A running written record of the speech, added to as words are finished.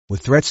With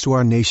threats to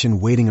our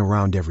nation waiting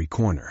around every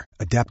corner,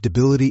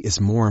 adaptability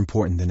is more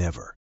important than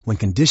ever. When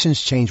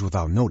conditions change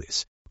without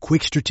notice,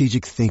 quick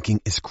strategic thinking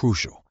is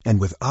crucial.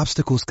 And with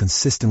obstacles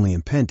consistently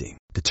impending,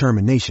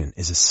 determination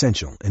is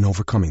essential in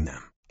overcoming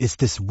them. It's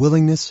this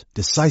willingness,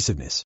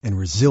 decisiveness, and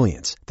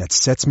resilience that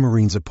sets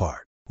Marines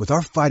apart. With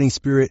our fighting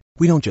spirit,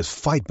 we don't just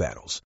fight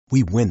battles,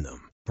 we win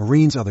them.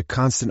 Marines are the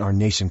constant our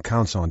nation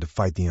counts on to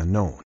fight the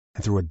unknown.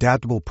 And through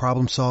adaptable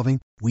problem solving,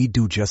 we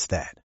do just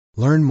that.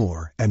 Learn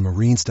more at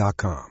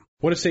marines.com.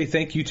 I want to say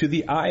thank you to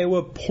the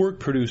Iowa pork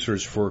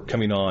producers for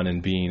coming on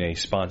and being a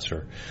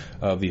sponsor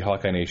of the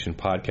Hawkeye Nation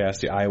podcast.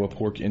 The Iowa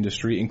pork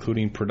industry,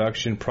 including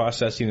production,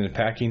 processing, and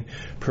packing,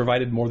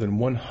 provided more than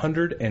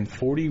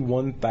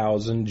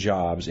 141,000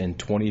 jobs in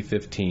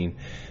 2015.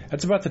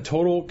 That's about the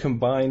total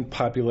combined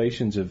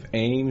populations of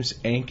Ames,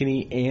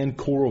 Ankeny, and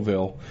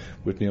Coralville,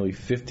 with nearly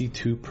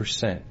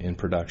 52% in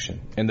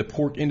production. And the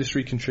pork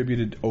industry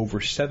contributed over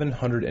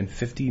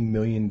 $750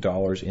 million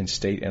in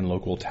state and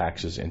local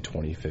taxes in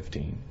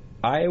 2015.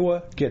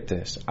 Iowa, get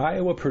this,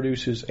 Iowa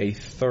produces a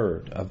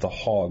third of the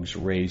hogs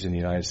raised in the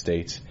United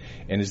States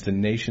and is the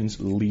nation's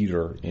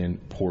leader in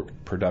pork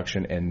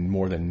production, and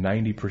more than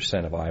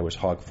 90% of Iowa's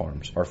hog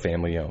farms are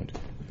family-owned.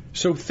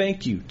 So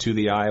thank you to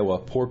the Iowa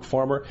pork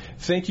farmer.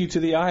 Thank you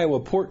to the Iowa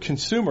pork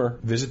consumer.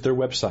 Visit their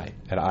website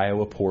at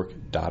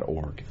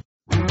iowapork.org.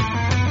 Pour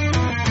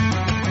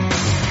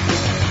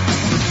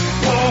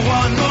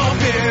one more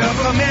beer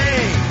for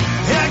me.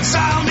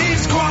 Exile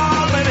needs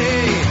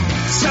quality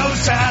so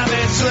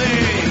savagely.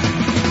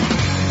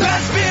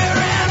 Best beer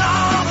in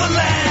all the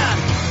land,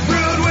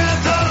 brewed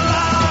with a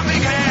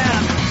loving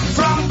hand.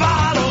 From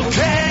bottle,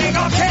 keg,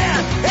 or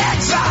can,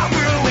 Exile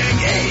Brewing,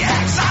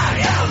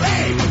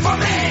 E-X-I-L-E. For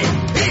me,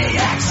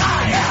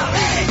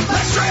 E-X-I-L-E.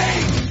 Let's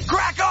drink,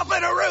 crack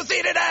open a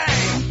Ruthie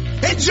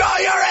today. Enjoy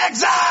your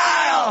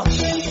exile.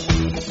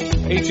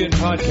 HN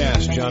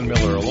Podcast, John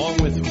Miller,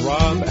 along with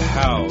Rob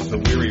Howe, the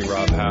weary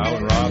Rob Howe.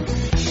 And Rob,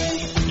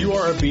 you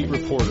are a beat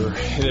reporter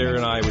there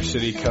in Iowa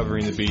City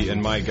covering the beat,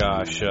 and my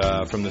gosh,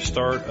 from the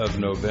start of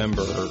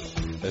November,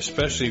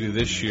 especially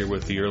this year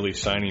with the early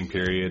signing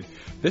period,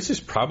 this has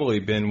probably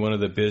been one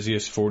of the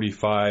busiest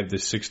 45 to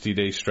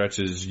 60-day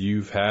stretches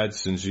you've had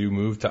since you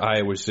moved to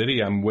Iowa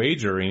City. I'm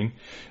wagering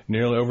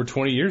nearly over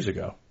 20 years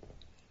ago.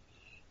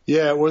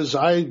 Yeah, it was.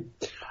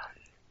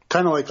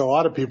 Kind of like a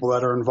lot of people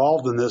that are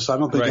involved in this, I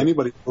don't think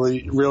anybody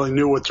really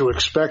knew what to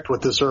expect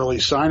with this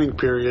early signing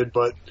period.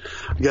 But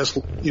I guess,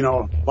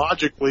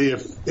 logically,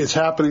 if it's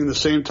happening the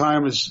same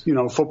time as,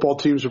 football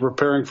teams are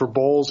preparing for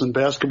bowls and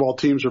basketball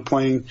teams are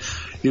playing,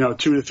 2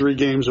 to 3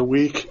 games a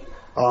week.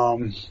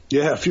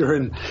 If you're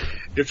in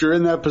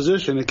that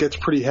position, it gets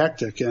pretty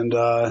hectic. And,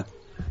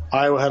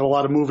 Iowa had a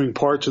lot of moving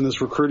parts in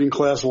this recruiting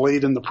class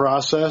late in the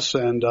process.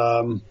 And,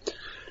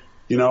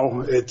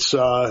 it's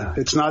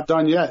not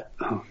done yet.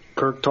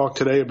 Kirk talked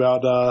today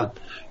about,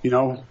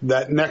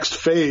 that next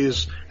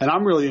phase, and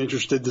I'm really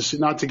interested to see,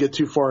 not to get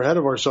too far ahead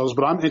of ourselves,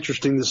 but I'm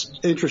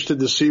interested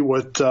to see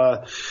what,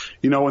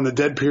 when the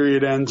dead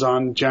period ends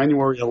on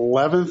January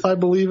 11th, I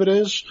believe it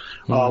is,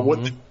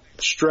 what the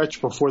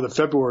stretch before the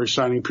February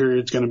signing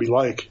period is going to be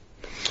like.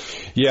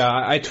 Yeah,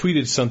 I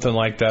tweeted something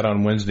like that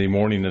on Wednesday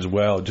morning as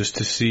well, just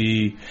to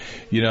see,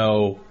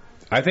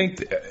 I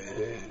think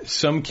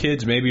some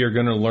kids maybe are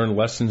going to learn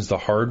lessons the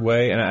hard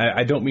way, and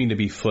I don't mean to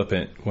be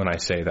flippant when I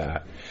say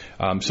that.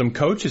 Some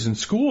coaches and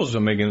schools are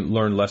going to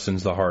learn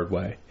lessons the hard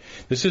way.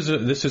 This is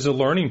a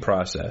learning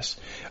process.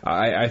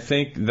 I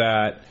think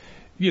that,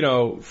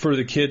 for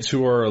the kids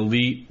who are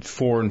elite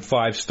 4 and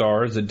 5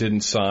 stars that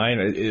didn't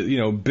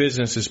sign,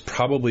 business is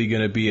probably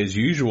going to be as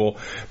usual.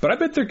 But I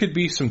bet there could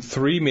be some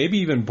 3, maybe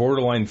even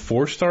borderline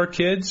 4-star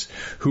kids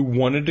who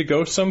wanted to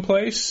go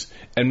someplace,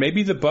 and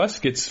maybe the bus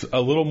gets a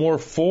little more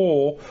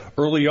full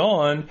early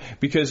on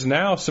because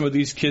now some of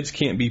these kids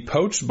can't be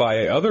poached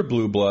by other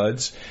blue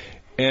bloods.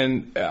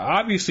 And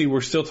obviously,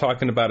 we're still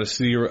talking about a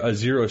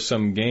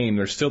zero-sum game.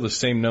 There's still the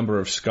same number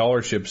of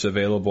scholarships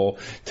available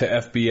to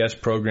FBS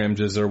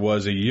programs as there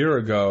was a year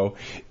ago.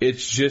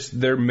 It's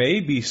just there may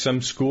be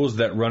some schools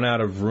that run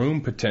out of room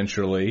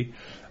potentially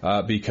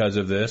because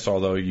of this,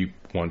 although you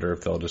wonder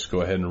if they'll just go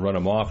ahead and run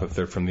them off if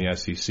they're from the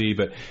SEC.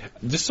 But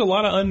just a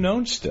lot of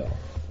unknowns still.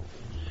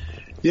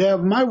 Yeah,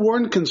 my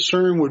one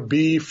concern would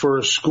be for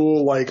a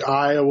school like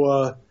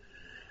Iowa,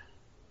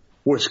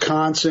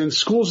 Wisconsin,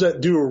 schools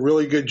that do a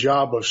really good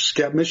job of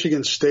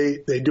Michigan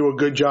State, they do a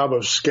good job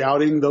of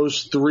scouting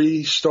those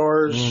 3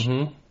 stars.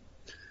 Mm-hmm.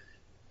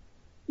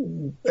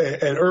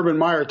 And Urban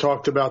Meyer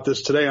talked about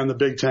this today on the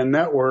Big Ten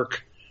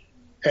Network,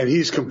 and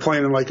he's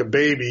complaining like a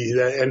baby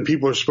and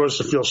people are supposed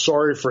to feel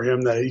sorry for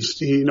him that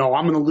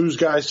I'm going to lose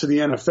guys to the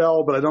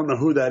NFL, but I don't know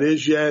who that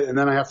is yet. And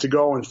then I have to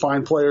go and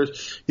find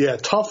players. Yeah.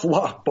 Tough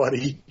luck,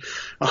 buddy.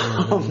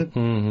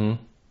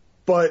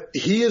 But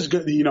he is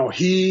good.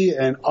 He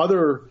and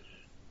other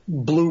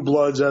blue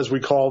bloods, as we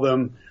call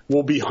them,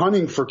 will be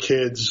hunting for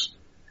kids.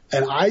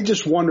 And I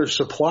just wonder,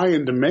 supply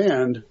and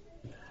demand,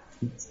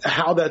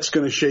 how that's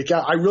going to shake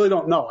out. I really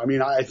don't know. I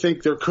mean, I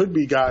think there could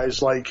be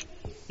guys like,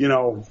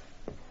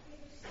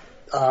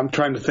 I'm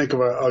trying to think of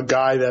a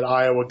guy that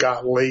Iowa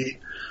got late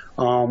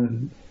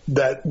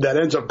that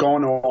ends up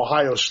going to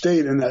Ohio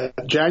State in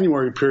that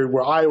January period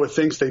where Iowa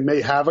thinks they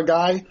may have a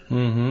guy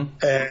and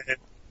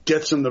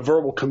gets them the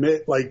verbal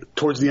commit like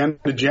towards the end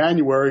of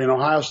January, and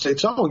Ohio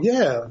State's, oh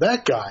yeah,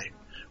 that guy.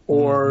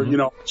 Or,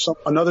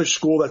 another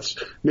school that's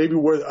maybe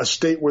a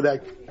state where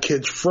that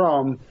kid's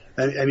from,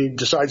 and he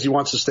decides he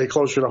wants to stay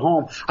closer to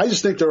home. I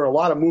just think there are a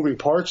lot of moving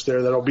parts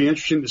there that'll be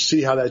interesting to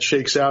see how that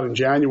shakes out in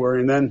January.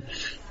 And then,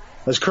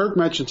 as Kirk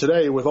mentioned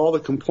today, with all the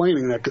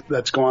complaining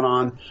that's gone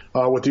on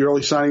with the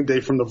early signing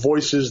day from the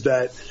voices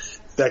that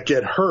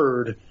get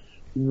heard,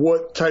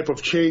 what type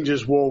of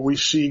changes will we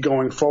see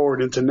going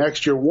forward into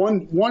next year?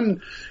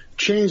 One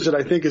change that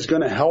I think is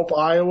going to help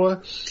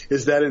Iowa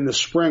is that in the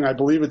spring, I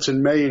believe it's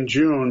in May and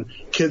June,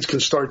 kids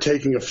can start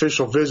taking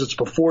official visits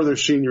before their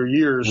senior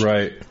years.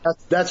 Right.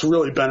 That's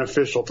really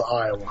beneficial to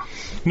Iowa.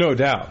 No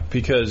doubt,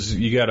 because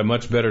you got a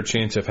much better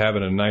chance of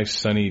having a nice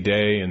sunny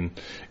day and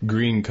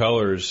green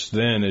colors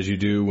then as you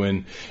do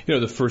when,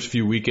 the first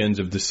few weekends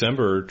of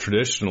December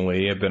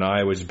traditionally have been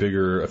Iowa's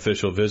bigger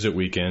official visit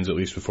weekends, at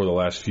least before the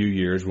last few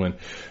years, when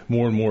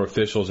more and more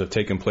officials have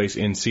taken place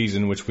in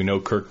season, which we know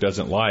Kirk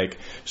doesn't like.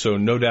 So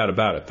no doubt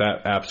about it,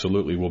 that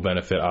absolutely will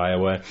benefit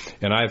Iowa.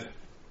 And I've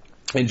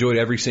enjoyed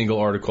every single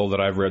article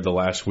that I've read the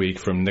last week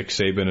from Nick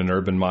Saban and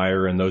Urban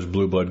Meyer and those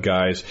blue blood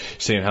guys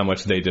saying how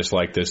much they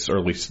dislike this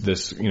early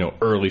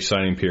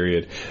signing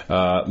period.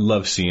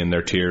 Love seeing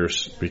their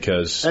tears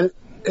because. And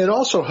it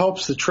also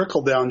helps the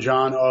trickle down,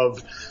 John,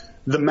 of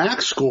the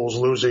MAC schools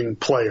losing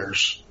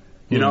players.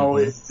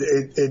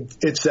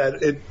 It's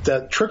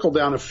that trickle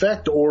down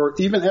effect, or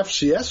even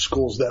FCS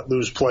schools that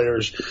lose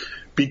players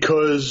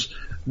because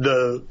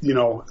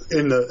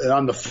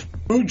on the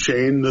food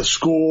chain, the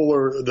school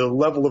or the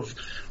level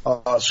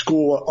of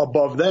school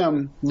above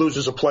them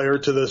loses a player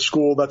to the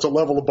school that's a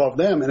level above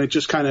them, and it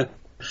just I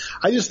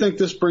just think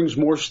this brings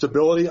more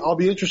stability. I'll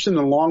be interested in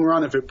the long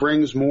run if it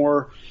brings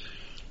more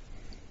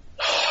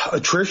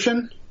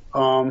attrition.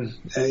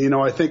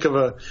 I think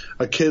of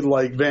a kid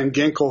like Van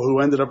Ginkel who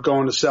ended up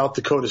going to South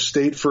Dakota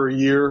State for a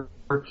year,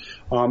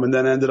 and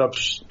then ended up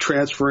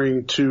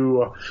transferring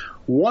to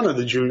one of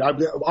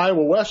the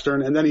Iowa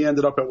Western, and then he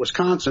ended up at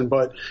Wisconsin.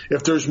 But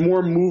if there's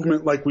more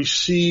movement like we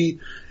see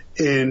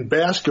in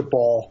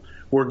basketball,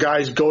 where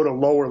guys go to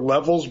lower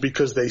levels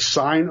because they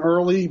sign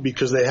early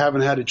because they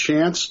haven't had a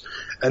chance,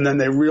 and then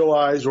they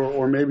realize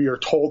or maybe are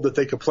told that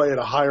they could play at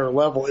a higher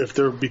level if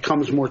there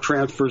becomes more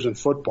transfers in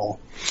football.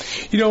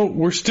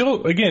 We're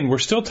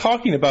still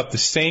talking about the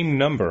same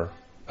number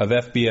of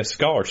FBS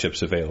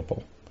scholarships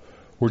available.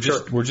 We're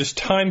just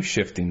time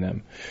shifting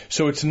them.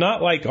 So it's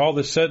not like all of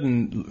a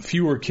sudden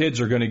fewer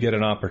kids are going to get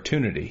an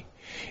opportunity.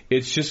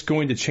 It's just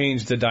going to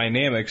change the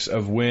dynamics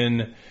of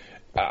when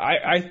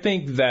I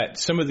think that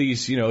some of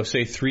these,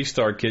 say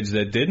 3-star kids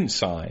that didn't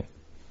sign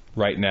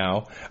right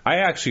now, I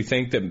actually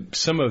think that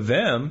some of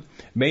them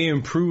may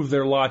improve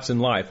their lots in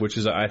life, which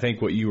is, I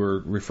think, what you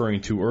were referring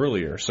to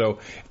earlier. So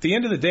at the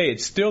end of the day,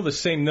 it's still the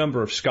same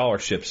number of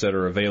scholarships that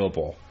are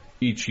available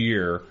each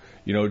year,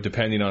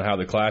 depending on how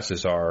the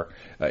classes are.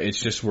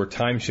 It's just we're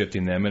time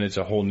shifting them, and it's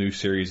a whole new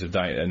series of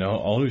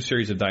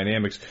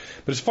dynamics.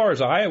 But as far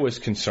as Iowa's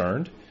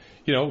concerned,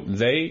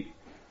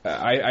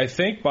 I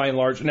think by and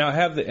large now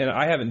and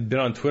I haven't been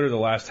on Twitter the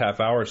last half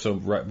hour, so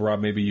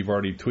Rob, maybe you've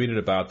already tweeted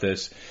about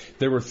this.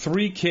 There were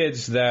 3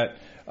 kids that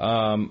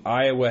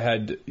Iowa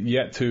had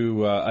yet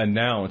to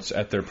announce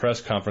at their press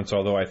conference,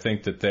 although I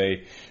think that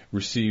they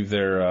received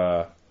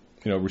their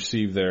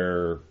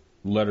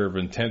letter of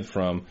intent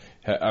from.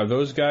 Are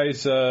those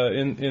guys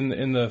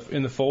in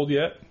the fold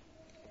yet?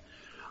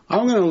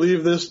 I'm going to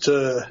leave this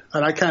and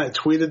I kind of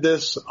tweeted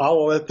this.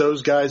 I'll let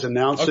those guys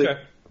announce it.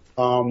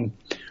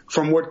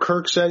 From what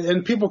Kirk said,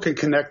 and people can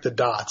connect the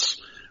dots.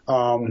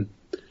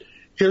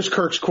 Here's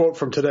Kirk's quote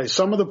from today.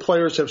 Some of the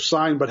players have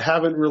signed but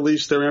haven't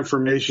released their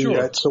information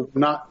yet, so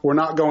we're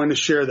not going to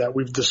share that.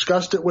 We've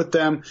discussed it with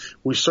them.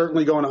 We're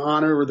certainly going to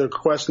honor the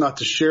request not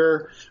to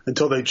share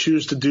until they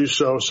choose to do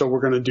so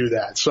we're going to do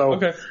that. So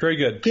okay, very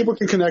good. People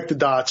can connect the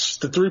dots.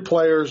 The 3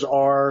 players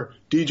are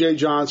DJ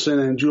Johnson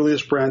and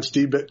Julius Brents,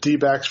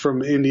 D-backs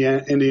from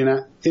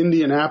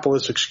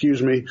Indianapolis,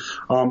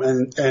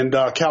 and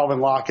Calvin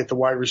Lockett, the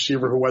wide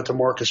receiver who went to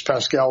Marcus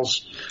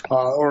Pascal's,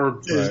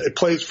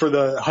 plays for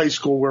the high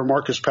school where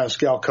Marcus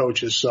Pascal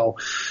coaches. So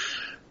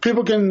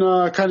people can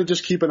kind of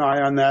just keep an eye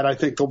on that. I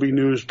think there'll be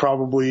news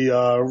probably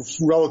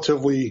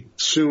relatively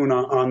soon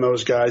on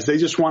those guys. They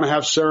just want to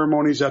have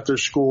ceremonies at their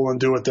school and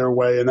do it their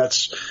way, and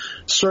that's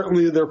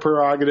certainly their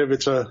prerogative.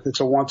 It's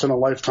a once in a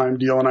lifetime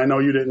deal, and I know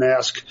you didn't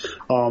ask,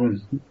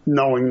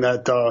 knowing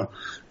that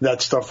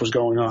that stuff was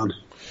going on.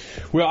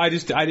 Well, I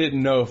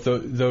didn't know if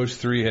those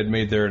 3 had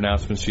made their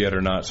announcements yet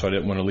or not, so I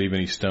didn't want to leave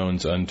any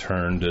stones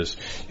unturned. As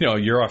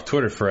you're off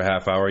Twitter for a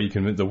half hour,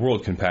 the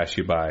world can pass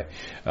you by,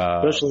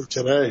 especially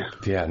today.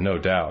 Yeah, no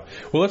doubt.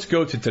 Well, let's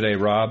go to today,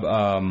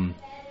 Rob.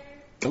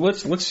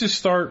 Let's just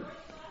start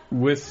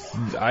with,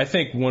 I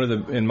think, one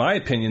of in my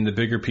opinion, the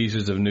bigger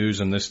pieces of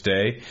news on this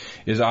day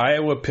is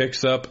Iowa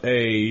picks up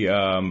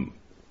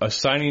a a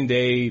signing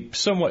day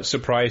somewhat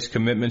surprise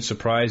commitment,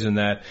 surprise in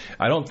that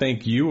I don't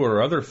think you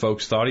or other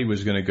folks thought he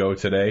was going to go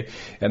today,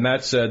 and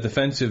that's a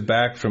defensive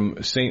back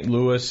from St.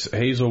 Louis,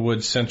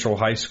 Hazelwood Central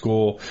High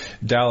School,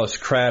 Dallas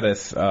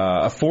Craddoth,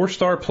 a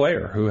 4-star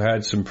player who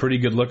had some pretty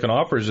good-looking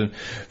offers. And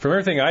from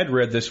everything I'd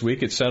read this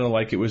week, it sounded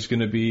like it was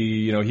going to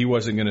be, he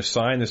wasn't going to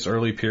sign this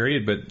early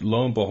period, but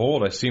lo and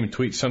behold, I see him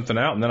tweet something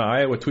out, and then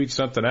Iowa tweets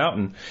something out,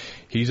 and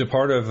he's a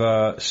part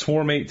of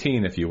Swarm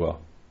 18, if you will.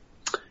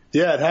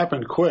 Yeah, it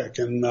happened quick,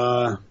 and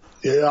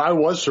I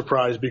was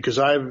surprised because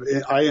I've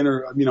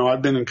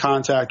been in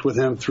contact with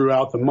him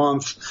throughout the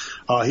month.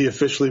 He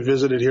officially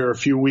visited here a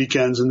few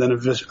weekends, and then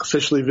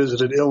officially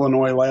visited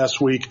Illinois last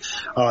week.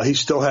 He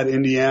still had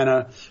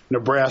Indiana,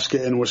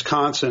 Nebraska, and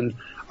Wisconsin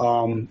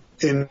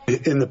in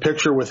the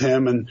picture with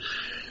him, and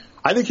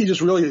I think he just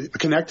really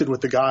connected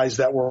with the guys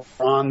that were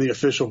on the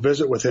official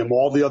visit with him.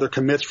 All the other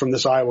commits from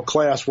this Iowa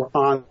class were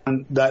on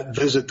that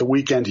visit the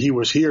weekend he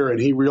was here, and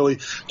he really,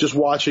 just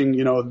watching,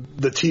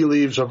 the tea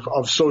leaves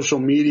of social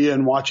media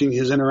and watching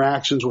his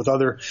interactions with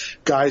other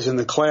guys in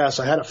the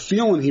class, I had a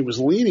feeling he was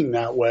leaning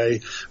that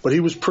way, but he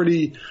was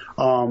pretty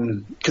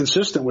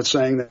consistent with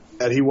saying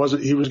that he was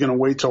going to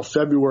wait till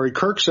February.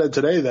 Kirk said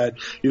today that,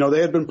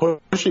 they had been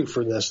pushing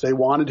for this. They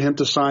wanted him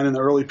to sign in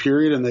the early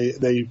period, and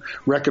they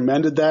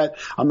recommended that.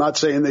 I'm not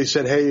saying they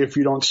said, hey, if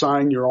you don't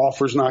sign, your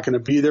offer's not going to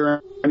be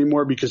there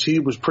anymore, because he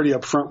was pretty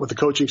upfront with the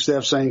coaching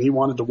staff saying he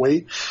wanted to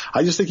wait.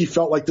 I just think he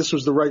felt like this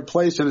was the right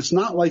place, and it's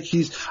not like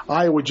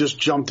Iowa just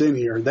jumped in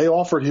here. They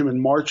offered him in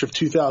March of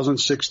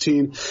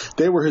 2016.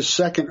 They were his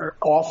second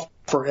offer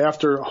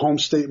after home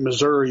state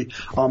Missouri,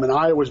 and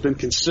Iowa's been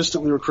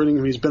consistently recruiting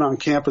him. He's been on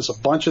campus a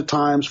bunch of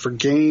times for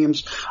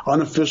games,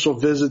 unofficial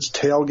visits,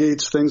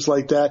 tailgates, things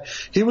like that.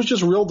 He was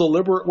just real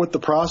deliberate with the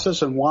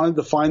process and wanted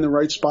to find the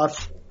right spot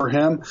for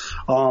him.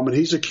 And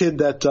he's a kid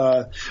that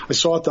I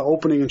saw at the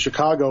opening in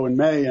Chicago in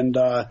May, and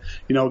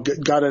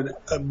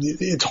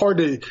it's hard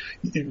to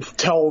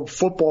tell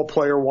football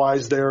player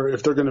wise there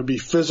if they're going to be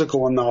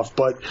physical enough,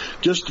 but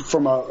just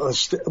from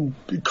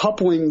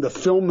coupling the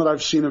film that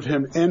I've seen of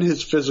him and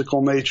his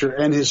physical nature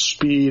and his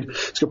speed,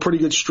 he's got pretty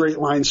good straight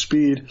line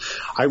speed.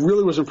 I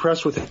really was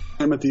impressed with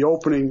him at the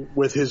opening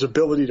with his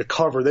ability to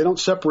cover. They don't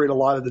separate a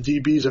lot of the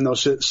DBs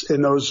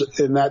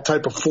in that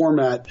type of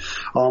format.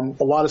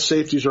 A lot of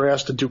safeties are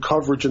asked to do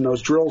coverage in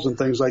those drills and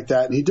things like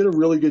that, and he did a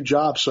really good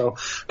job. So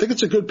I think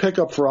it's a good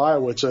pickup for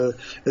Iowa.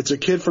 It's a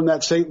kid from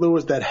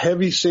that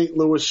heavy St.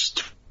 Louis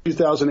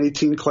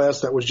 2018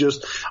 class that was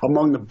just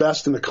among the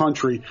best in the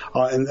country,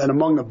 and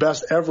among the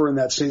best ever in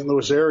that St.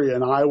 Louis area,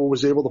 and Iowa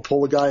was able to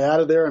pull the guy out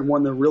of there, and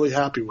one they're really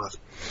happy with.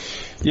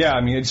 Yeah,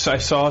 I mean, I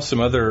saw some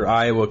other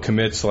Iowa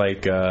commits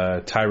like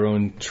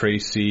Tyrone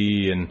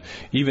Tracy and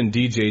even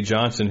DJ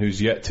Johnson,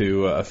 who's yet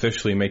to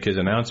officially make his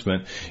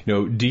announcement.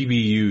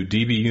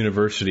 DB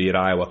University at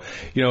Iowa.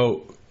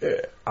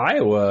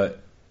 Iowa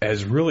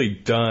has really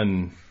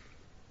done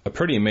a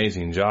pretty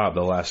amazing job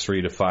the last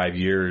 3 to 5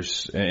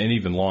 years, and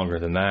even longer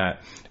than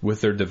that,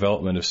 with their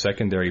development of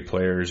secondary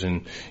players.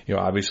 And,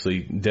 obviously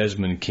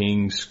Desmond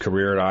King's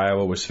career at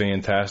Iowa was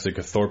fantastic,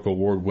 a Thorpe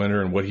Award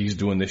winner, and what he's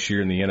doing this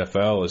year in the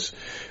NFL is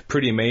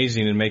pretty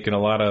amazing and making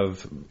a lot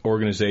of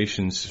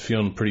organizations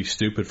feeling pretty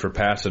stupid for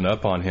passing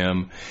up on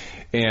him.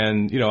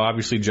 And,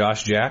 obviously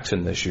Josh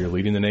Jackson this year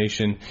leading the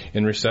nation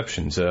in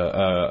receptions.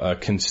 A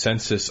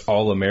consensus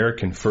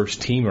All-American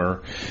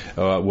first-teamer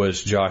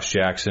was Josh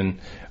Jackson.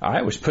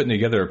 I was putting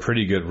together a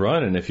pretty good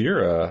run, and if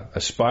you're a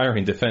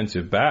aspiring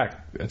defensive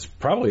back, that's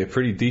probably a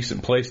pretty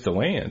decent place to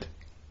land.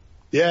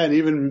 Yeah, and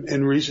even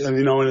in recent,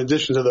 in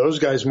addition to those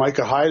guys,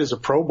 Micah Hyde is a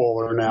Pro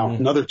Bowler now.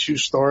 Mm-hmm. Another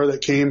 2-star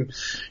that came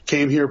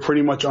here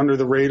pretty much under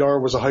the radar,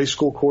 was a high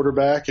school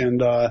quarterback,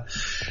 and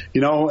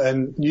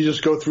and you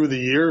just go through the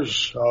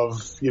years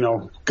of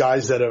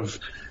guys that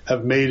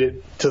have made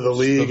it to the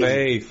league.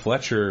 LeVay,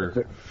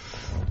 Fletcher,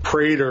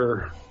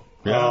 Prater.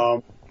 Yeah.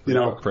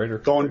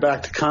 Going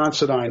back to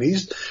Considine,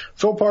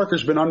 Phil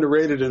Parker's been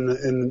underrated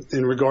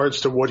in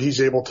regards to what he's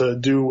able to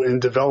do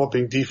in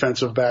developing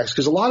defensive backs,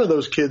 because a lot of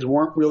those kids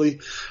weren't really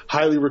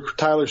highly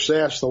Tyler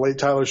Sash, the late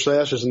Tyler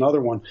Sash is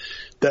another one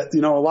that a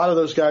lot of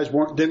those guys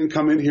didn't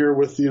come in here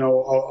with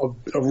a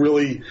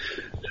really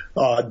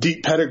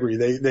deep pedigree.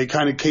 They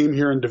kind of came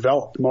here and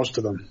developed, most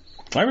of them.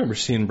 I remember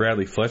seeing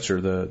Bradley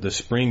Fletcher the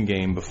spring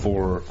game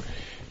before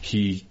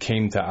he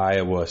came to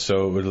Iowa,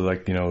 so it was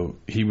like,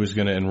 he was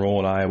going to enroll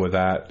in Iowa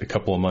that a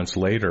couple of months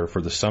later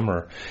for the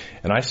summer.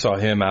 And I saw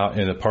him out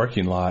in the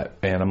parking lot,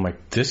 and I'm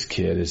like, this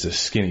kid is a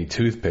skinny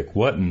toothpick.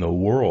 What in the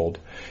world?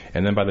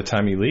 And then by the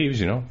time he leaves,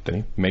 then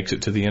he makes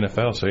it to the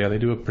NFL. So, yeah, they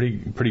do a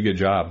pretty good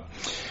job.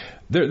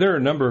 There are a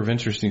number of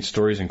interesting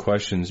stories and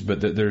questions, but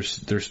there's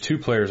 2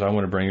 players I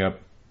want to bring up.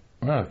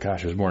 Oh,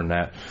 gosh, there's more than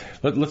that.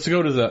 Let's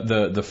go to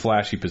the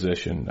flashy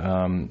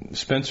position.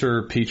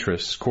 Spencer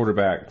Petras,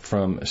 quarterback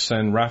from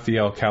San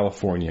Rafael,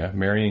 California,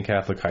 Marian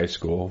Catholic High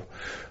School,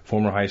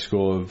 former high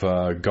school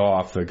of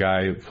Goff, the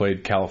guy who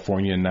played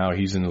California, and now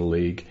he's in the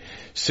league.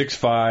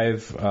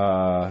 6'5",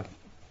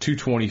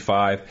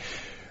 225.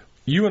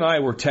 You and I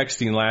were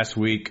texting last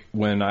week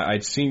when I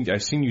seen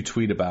you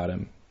tweet about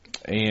him.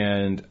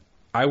 and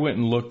I went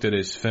and looked at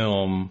his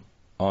film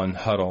on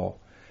Hudl,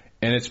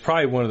 and it's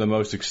probably one of the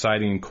most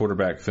exciting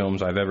quarterback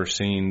films I've ever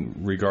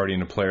seen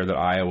regarding a player that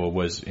Iowa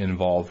was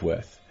involved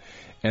with.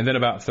 And then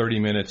about 30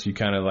 minutes, you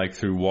kind of like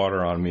threw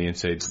water on me and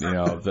said,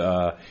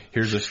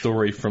 here's a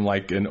story from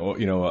like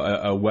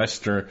a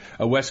West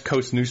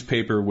Coast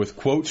newspaper with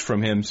quotes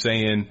from him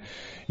saying,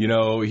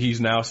 he's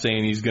now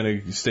saying he's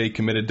going to stay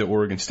committed to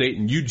Oregon State,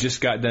 and you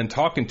just got done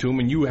talking to him,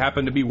 and you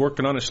happened to be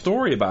working on a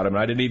story about him,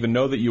 and I didn't even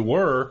know that you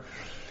were.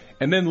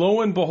 And then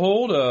lo and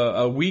behold,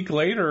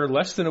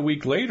 less than a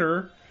week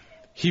later,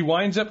 he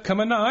winds up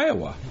coming to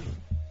Iowa.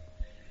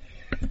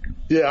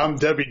 Yeah, I'm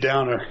Debbie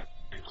Downer.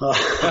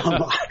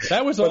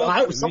 That was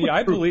awesome.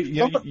 I believe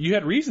you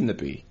had reason to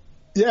be.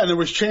 Yeah, and there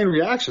was chain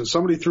reaction.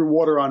 Somebody threw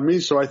water on me,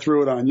 so I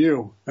threw it on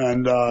you,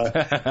 and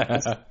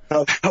that's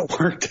how that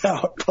worked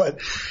out. But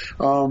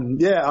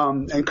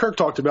and Kirk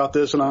talked about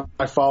this, and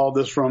I followed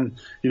this from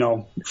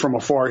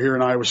afar here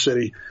in Iowa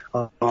City.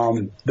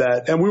 And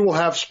we will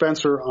have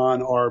Spencer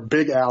on our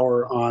big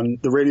hour on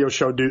the radio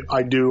show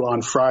I do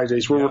on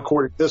Fridays. We're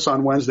recording this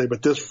on Wednesday,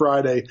 but this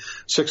Friday,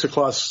 6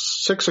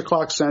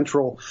 o'clock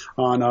Central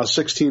on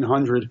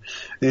 1600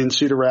 in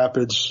Cedar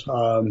Rapids.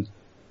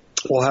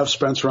 We'll have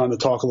Spencer on to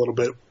talk a little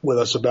bit with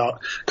us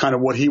about kind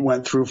of what he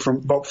went through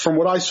but from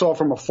what I saw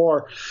from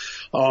afar,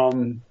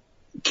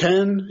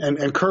 Ken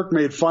and Kirk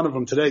made fun of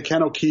him today.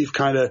 Ken O'Keefe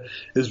kind of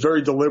is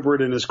very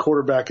deliberate in his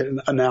quarterback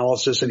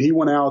analysis, and he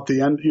went out at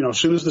the end, as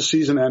soon as the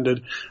season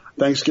ended,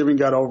 Thanksgiving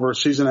got over,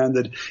 season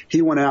ended,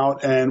 he went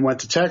out and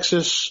went to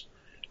Texas,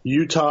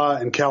 Utah,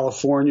 and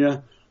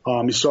California.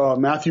 He saw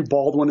Matthew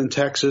Baldwin in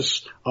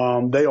Texas.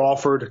 They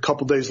offered. A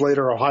couple days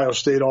later, Ohio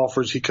State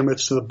offers. He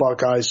commits to the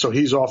Buckeyes, so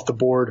he's off the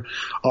board.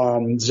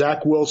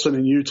 Zach Wilson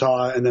in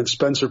Utah, and then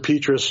Spencer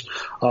Petras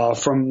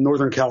from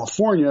Northern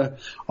California.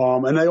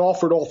 And they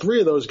offered all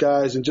three of those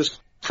guys, and just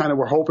kind of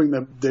were hoping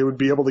that they would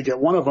be able to get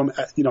one of them.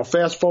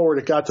 Fast forward,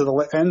 it got to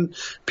the end.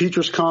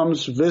 Petras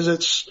comes,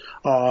 visits.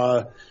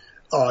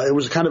 It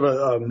was kind of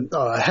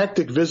a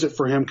hectic visit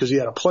for him because he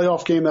had a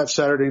playoff game that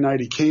Saturday night.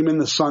 He came in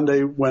the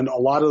Sunday when a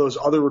lot of those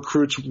other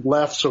recruits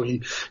left, so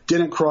he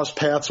didn't cross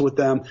paths with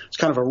them. It's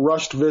kind of a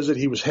rushed visit.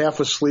 He was half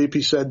asleep,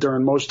 he said,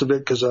 during most of it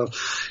because of,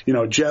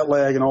 jet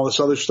lag and all this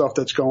other stuff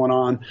that's going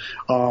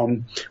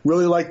on.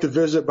 Really liked the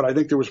visit, but I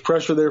think there was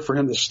pressure there for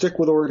him to stick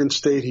with Oregon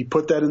State. He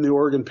put that in the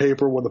Oregon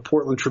paper with the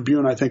Portland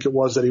Tribune, I think it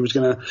was, that he was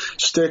going to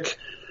stick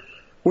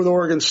with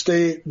Oregon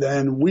State.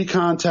 Then we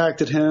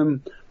contacted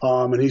him,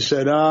 and he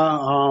said,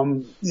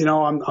 I'm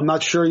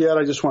not sure yet.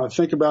 I just want to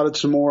think about it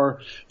some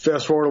more.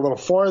 Fast forward a little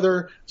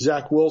farther.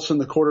 Zach Wilson,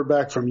 the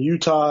quarterback from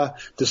Utah,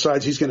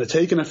 decides he's going to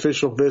take an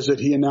official visit.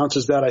 He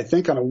announces that, I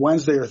think, on a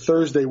Wednesday or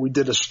Thursday. We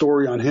did a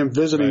story on him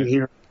visiting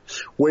here.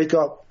 Wake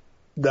up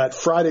that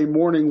Friday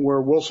morning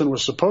where Wilson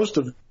was supposed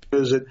to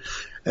visit,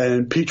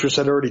 and Petras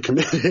had already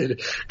committed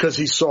because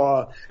he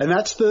saw, and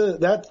that's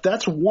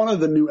one of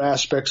the new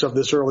aspects of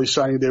this early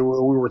signing that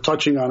we were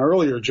touching on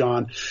earlier,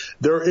 John.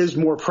 There is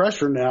more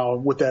pressure now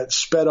with that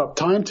sped up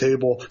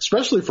timetable,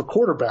 especially for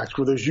quarterbacks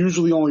where there's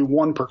usually only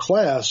one per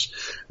class,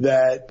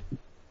 that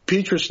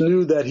Petras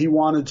knew that he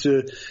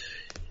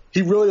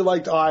really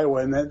liked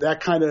Iowa, and that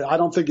kind of, I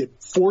don't think it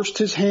forced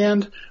his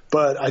hand,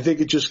 but I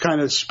think it just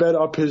kind of sped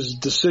up his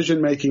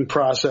decision-making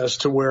process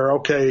to where,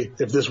 okay,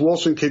 if this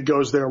Wilson kid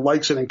goes there,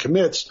 likes it, and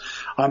commits,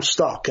 I'm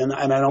stuck, and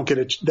I don't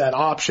get that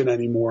option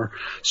anymore.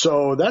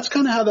 So that's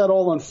kind of how that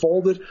all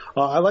unfolded.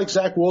 I like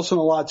Zach Wilson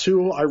a lot,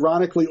 too.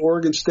 Ironically,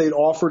 Oregon State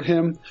offered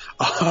him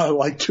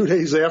like 2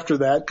 days after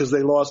that because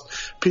they lost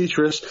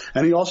Petras,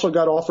 and he also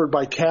got offered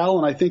by Cal,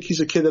 and I think he's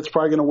a kid that's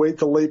probably going to wait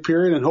the late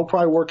period, and he'll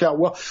probably work out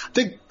well. I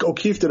think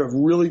O'Keefe did a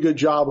really good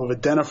job of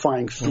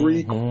identifying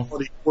three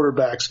quality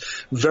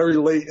quarterbacks very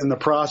late in the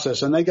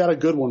process, and they got a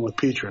good one with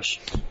Petras.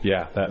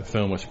 Yeah, that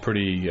film was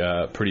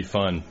pretty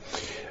fun.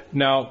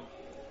 Now,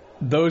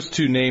 those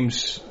two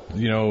names,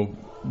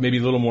 maybe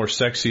a little more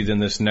sexy than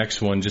this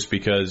next one just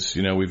because,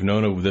 we've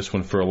known of this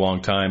one for a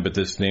long time, but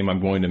this name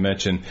I'm going to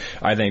mention,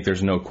 I think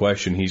there's no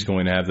question he's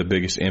going to have the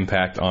biggest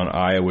impact on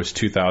Iowa's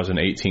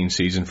 2018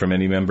 season from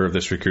any member of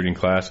this recruiting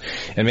class,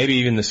 and maybe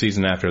even the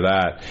season after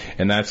that,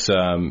 and that's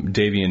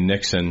Davian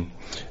Nixon,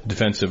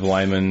 defensive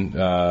lineman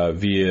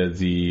via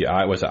the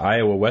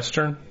Iowa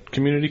Western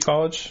Community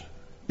College?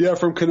 Yeah,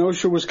 from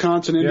Kenosha,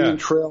 Wisconsin, Indian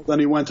Trail, then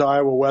he went to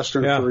Iowa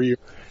Western for a year.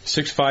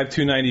 6'5",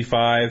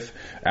 295.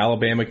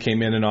 Alabama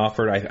came in and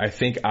offered. I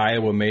think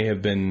Iowa may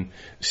have been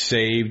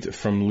saved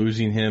from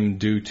losing him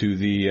due to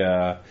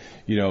the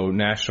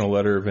national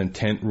letter of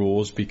intent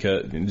rules,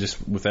 because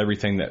just with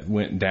everything that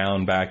went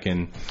down back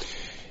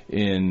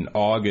in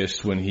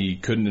August when he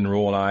couldn't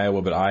enroll in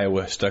Iowa, but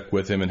Iowa stuck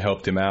with him and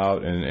helped him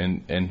out,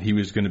 and he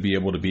was going to be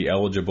able to be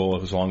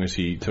eligible as long as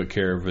he took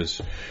care of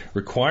his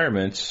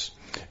requirements.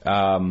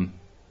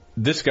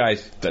 This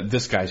guy's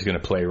going to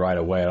play right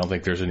away. I don't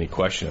think there's any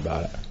question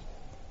about it.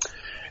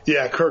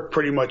 Yeah, Kirk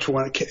pretty much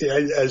went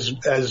as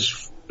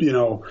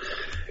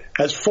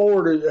as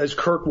forward as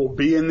Kirk will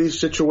be in these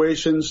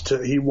situations,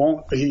 you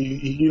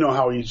know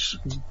how he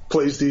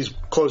plays these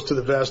close to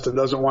the vest and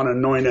doesn't want to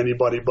annoy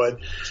anybody. But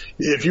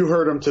if you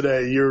heard him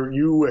today,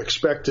 you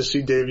expect to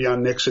see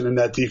Davion Nixon in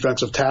that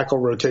defensive tackle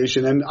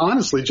rotation. And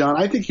honestly, John,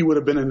 I think he would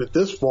have been in it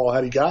this fall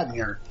had he gotten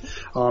here.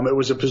 It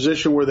was a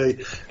position where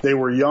they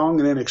were young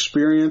and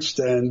inexperienced,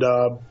 and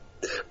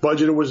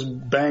budget was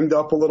banged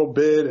up a little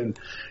bit, and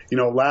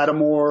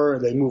Lattimore,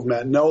 they moved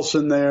Matt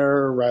Nelson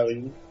there,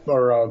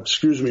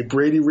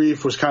 Brady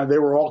Reef was they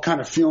were all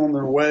kind of feeling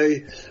their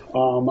way.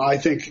 I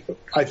think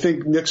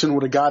Nixon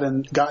would have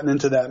gotten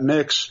into that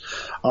mix.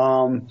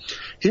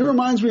 He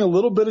reminds me a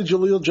little bit of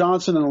Jaleel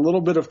Johnson and a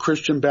little bit of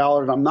Christian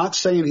Ballard. I'm not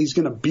saying he's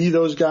going to be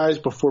those guys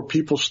before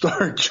people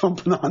start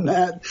jumping on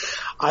that.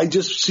 I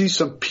just see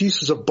some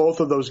pieces of both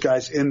of those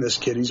guys in this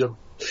kid.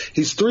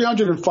 He's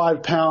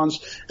 305 pounds,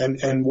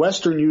 and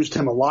Western used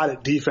him a lot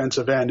at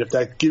defensive end, if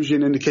that gives you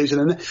an indication.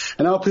 And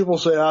now people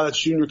say, that's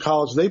junior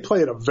college. They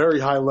play at a very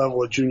high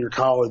level at junior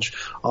college.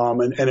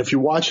 And if you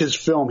watch his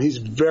film, he's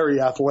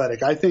very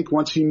athletic. I think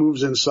once he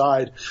moves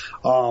inside,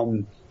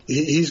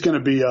 he's going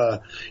to be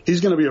a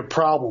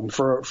problem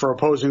for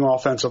opposing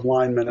offensive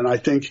linemen. And I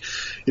think,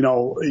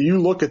 you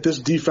look at this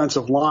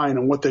defensive line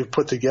and what they've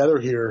put together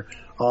here,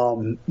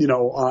 when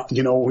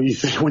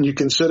you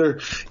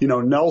consider,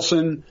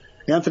 Nelson,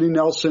 Anthony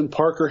Nelson,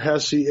 Parker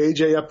Hesse,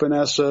 AJ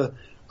Epinesa,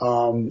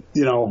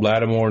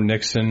 Lattimore,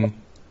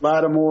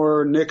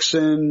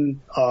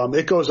 Nixon,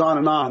 it goes on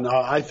and on.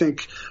 I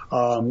think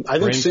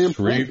Sam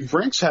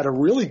Franks had a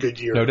really good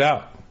year. No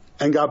doubt.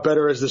 And got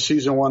better as the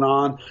season went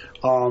on.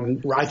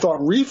 I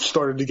thought Reef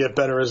started to get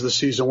better as the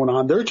season went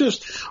on.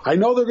 I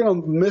know they're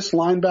going to miss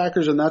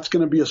linebackers, and that's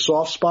going to be a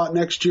soft spot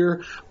next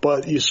year,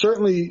 but you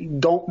certainly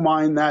don't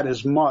mind that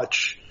as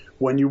much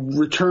when you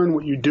return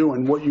what you do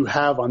and what you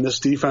have on this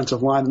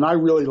defensive line. And I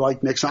really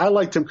like Nixon. I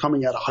liked him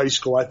coming out of high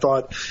school. I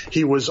thought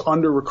he was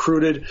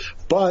under-recruited,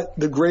 but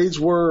the grades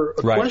were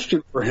a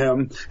question for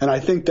him, and I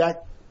think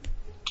that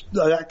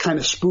kind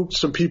of spooked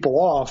some people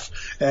off.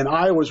 And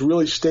Iowa's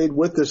really stayed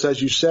with this,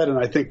 as you said, and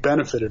I think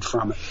benefited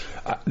from it.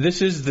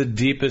 This is the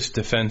deepest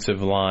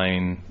defensive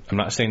line. I'm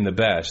not saying the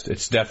best.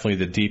 It's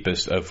definitely the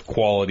deepest of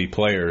quality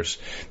players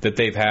that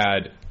they've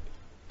had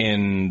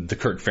in the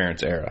Kirk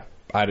Ferentz era.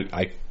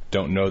 I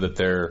don't know that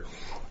there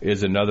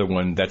is another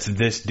one that's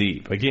this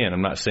deep. Again,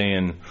 I'm not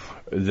saying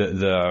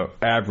the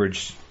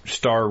average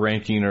star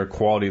ranking or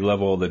quality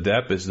level of the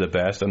depth is the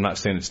best. I'm not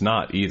saying it's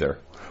not either.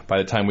 By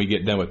the time we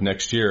get done with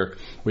next year,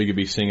 we could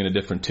be singing a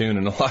different tune,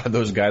 and a lot of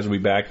those guys will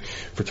be back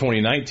for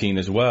 2019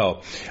 as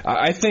well.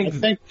 I think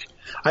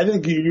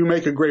you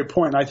make a great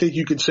point. I think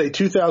you could say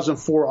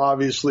 2004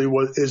 obviously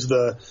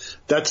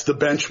that's the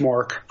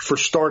benchmark for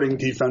starting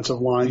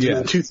defensive lines. Yes.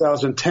 And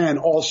 2010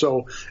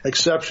 also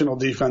exceptional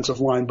defensive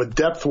line, but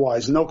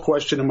depth-wise, no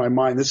question in my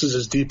mind, this is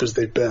as deep as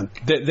they've been.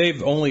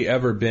 They've only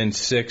ever been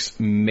 6,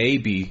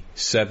 maybe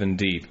 7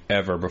 deep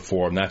ever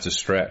before, and that's a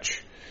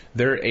stretch.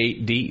 They're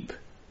 8 deep.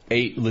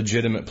 8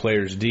 legitimate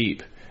players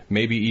deep,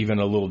 maybe even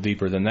a little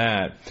deeper than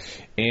that.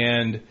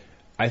 And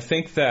I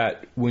think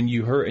that when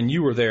you heard, and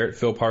you were there at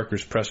Phil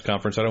Parker's press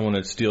conference, I don't want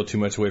to steal too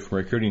much away from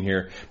recruiting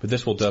here, but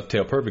this will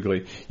dovetail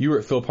perfectly. You were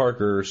at Phil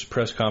Parker's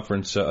press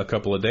conference a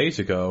couple of days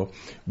ago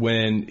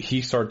when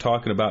he started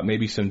talking about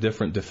maybe some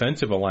different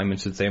defensive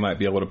alignments that they might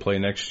be able to play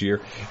next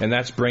year, and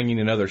that's bringing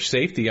another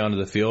safety onto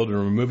the field and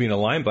removing a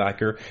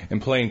linebacker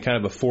and playing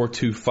kind of a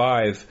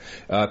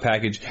 4-2-5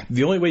 package.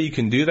 The only way you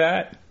can do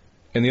that,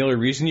 and the only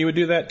reason you would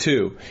do that,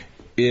 too,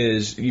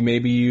 is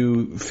maybe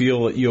you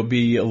feel you'll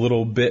be a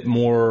little bit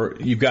more,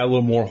 you've got a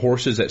little more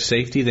horses at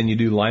safety than you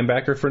do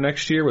linebacker for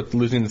next year with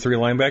losing the 3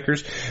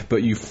 linebackers.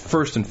 But you,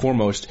 first and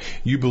foremost,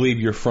 you believe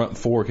your front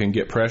 4 can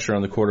get pressure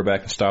on the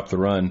quarterback and stop the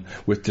run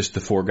with just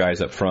the 4 guys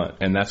up front.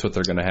 And that's what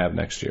they're going to have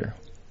next year.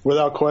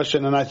 Without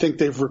question. And I think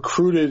they've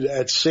recruited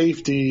at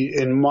safety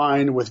in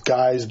mind with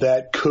guys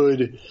that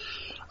could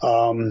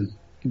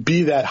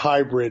be that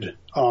hybrid,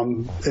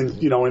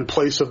 in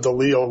place of the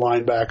Leo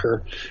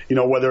linebacker,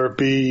 whether it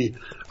be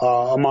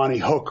Amani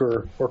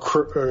Hooker or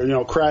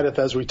Cradith,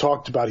 as we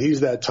talked about,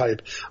 he's that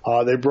type.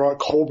 They brought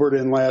Colbert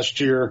in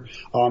last year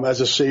as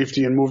a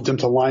safety and moved him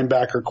to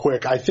linebacker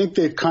quick. I think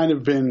they've kind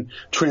of been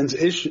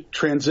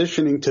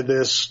transitioning to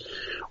this,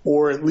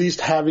 or at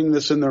least having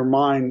this in their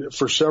mind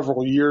for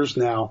several years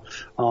now.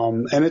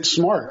 And it's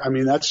smart. I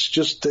mean,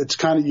 it's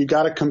kind of, you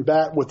got to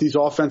combat what these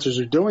offenses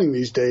are doing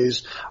these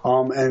days.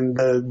 And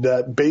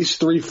the base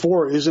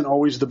 3-4 isn't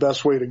always the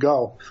best way to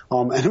go.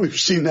 And we've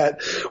seen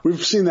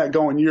that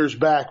going years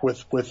back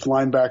with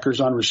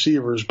linebackers on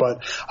receivers.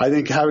 But I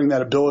think having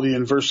that ability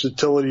and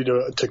versatility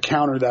to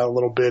counter that a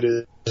little bit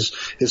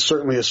is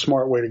certainly a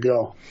smart way to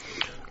go.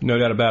 No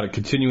doubt about it.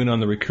 Continuing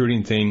on the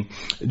recruiting thing,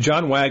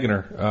 John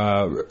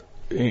Wagner,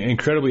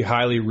 incredibly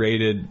highly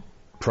rated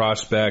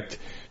prospect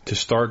to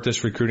start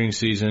this recruiting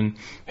season.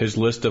 His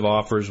list of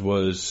offers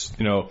was,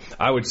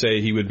 I would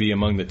say he would be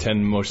among the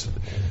 10 most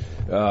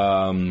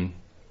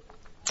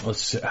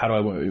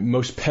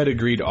most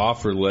pedigreed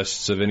offer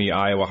lists of any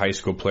Iowa high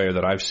school player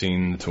that I've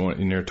seen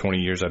in their 20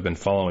 years I've been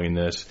following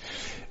this.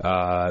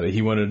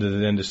 He wanted to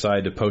then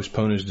decide to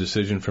postpone his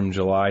decision from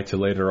July to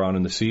later on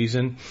in the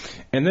season.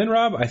 And then,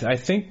 Rob, I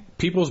think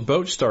people's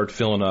boats start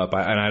filling up.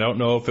 And I don't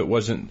know if it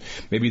wasn't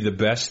maybe the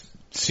best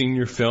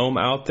senior film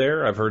out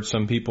there. I've heard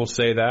some people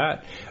say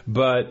that.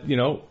 But,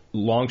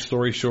 long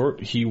story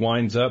short, he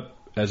winds up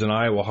as an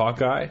Iowa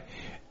Hawkeye.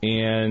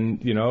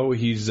 And,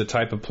 he's the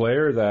type of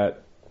player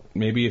that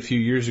maybe a few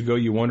years ago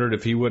you wondered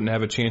if he wouldn't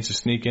have a chance to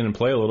sneak in and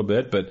play a little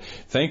bit, but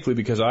thankfully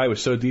because I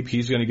was so deep,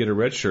 he's going to get a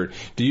red shirt.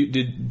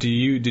 Did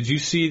you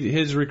see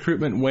his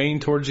recruitment wane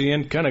towards the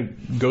end? Kind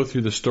of go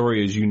through the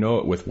story as you know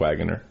it with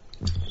Wagoner.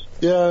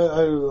 Yeah,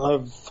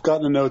 I've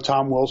gotten to know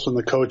Tom Wilson,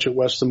 the coach at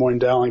West Des Moines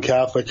Dowling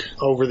Catholic,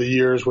 over the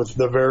years with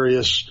the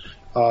various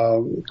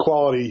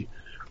quality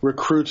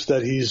recruits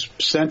that he's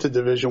sent to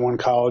Division I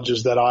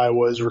colleges that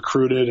Iowa has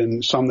recruited,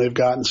 and some they've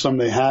gotten, some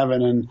they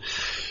haven't. And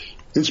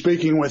in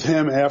speaking with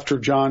him after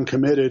John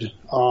committed,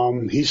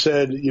 he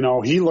said,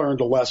 he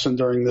learned a lesson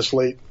during this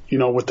late,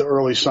 with the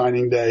early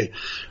signing day.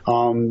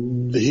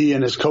 He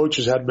and his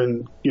coaches had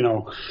been,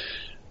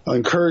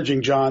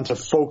 encouraging John to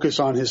focus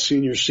on his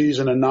senior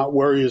season and not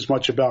worry as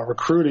much about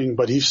recruiting.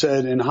 But he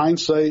said, in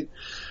hindsight,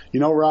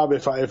 Rob,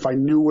 if I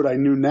knew what I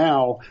knew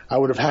now, I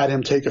would have had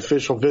him take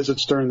official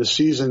visits during the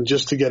season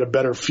just to get a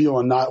better feel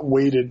and not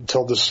waited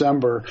till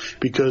December,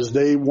 because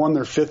they won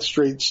their 5th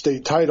straight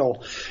state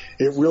title.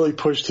 It really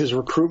pushed his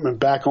recruitment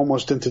back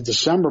almost into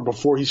December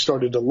before he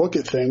started to look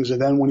at things.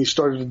 And then when he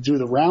started to do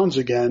the rounds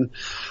again,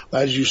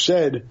 as you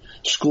said,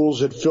 schools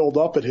had filled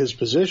up at his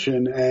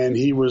position and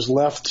he was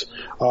left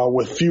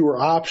with fewer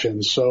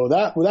options. So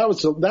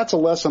that's a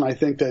lesson I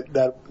think that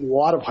a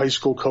lot of high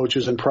school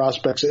coaches and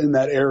prospects in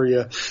that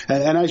area.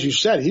 And as you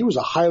said, he was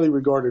a highly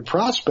regarded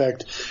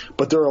prospect,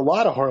 but there are a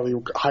lot of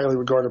highly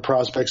regarded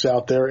prospects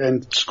out there,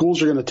 and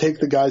schools are going to take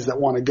the guys that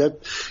want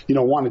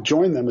to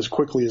join them as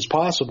quickly as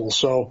possible.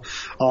 So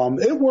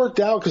it worked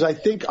out because I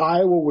think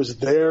Iowa was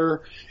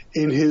there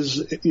in his,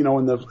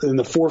 in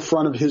the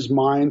forefront of his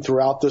mind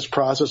throughout this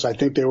process. I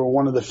think they were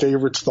one of the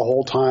favorites the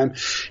whole time.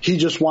 He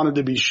just wanted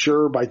to be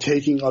sure by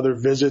taking other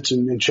visits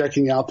and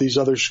checking out these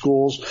other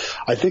schools.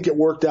 I think it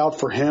worked out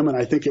for him, and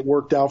I think it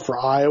worked out for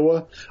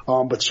Iowa.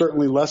 But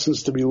certainly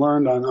lessons to be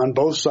learned on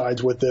both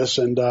sides with this.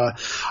 And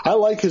I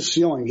like his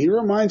ceiling. He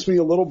reminds me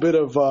a little bit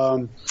of,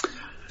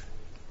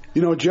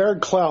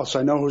 Jared Klaus,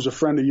 I know, who's a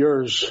friend of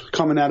yours,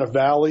 coming out of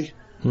Valley.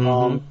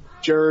 Mm-hmm.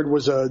 Jared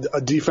was a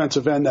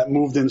defensive end that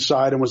moved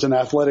inside and was an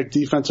athletic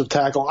defensive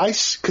tackle. I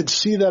could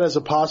see that as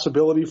a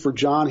possibility for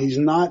John. He's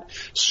not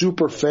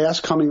super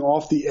fast coming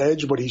off the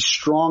edge, but he's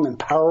strong and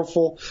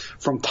powerful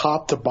from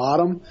top to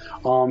bottom.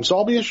 So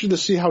I'll be interested to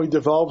see how he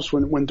develops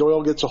when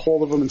Doyle gets a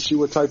hold of him and see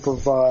what type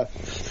of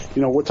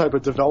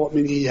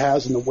development he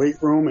has in the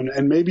weight room.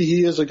 And maybe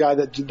he is a guy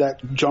that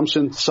jumps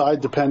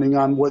inside depending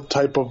on what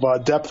type of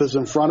depth is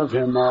in front of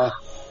him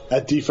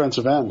at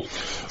defensive end.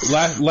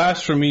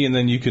 Last for me, and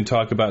then you can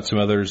talk about some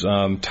others.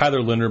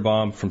 Tyler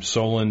Linderbaum from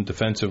Solon,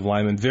 defensive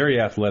lineman,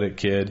 very athletic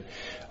kid.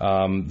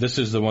 This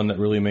is the one that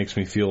really makes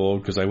me feel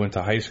old because I went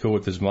to high school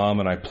with his mom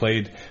and I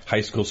played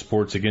high school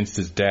sports against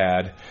his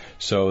dad.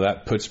 So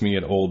that puts me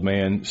at old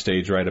man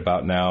stage right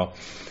about now.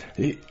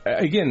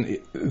 Again,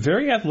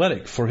 very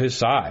athletic for his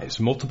size,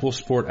 multiple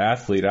sport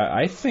athlete.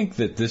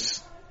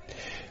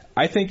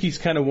 I think he's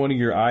kind of one of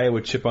your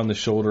Iowa chip on the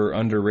shoulder,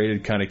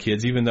 underrated kind of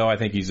kids, even though I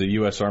think he's a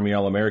U.S. Army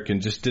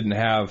All-American, just didn't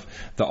have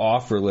the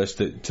offer list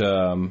that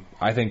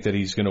I think that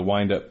he's going to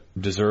wind up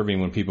deserving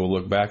when people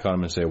look back on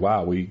him and say,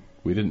 wow, we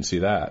didn't see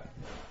that.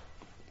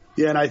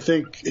 Yeah, and I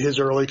think his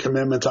early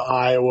commitment to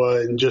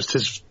Iowa and just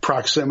his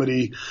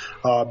proximity,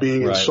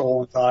 being in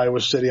Solon, Iowa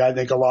City, I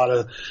think a lot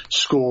of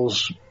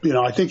schools,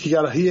 I think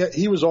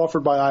he was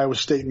offered by Iowa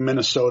State and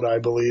Minnesota, I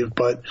believe,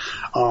 but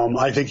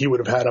I think he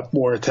would have had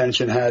more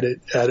attention had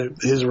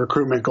his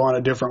recruitment gone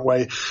a different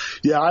way.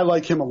 Yeah, I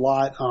like him a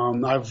lot.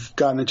 I've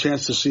gotten a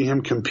chance to see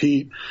him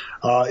compete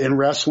in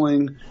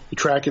wrestling,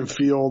 track and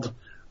field.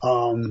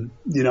 And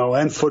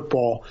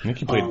football. I think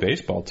he played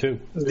baseball too.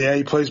 Yeah,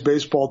 he plays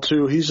baseball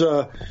too. He's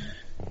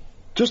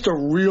just a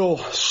real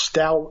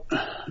stout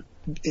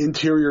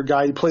interior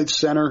guy. He played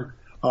center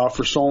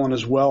for Solon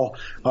as well.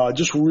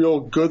 Just real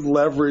good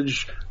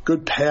leverage,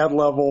 good pad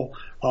level.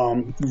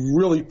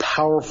 Really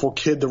powerful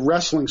kid. The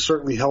wrestling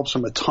certainly helps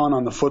him a ton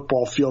on the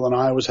football field, and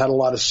Iowa's had a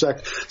lot of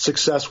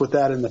success with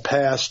that in the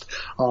past.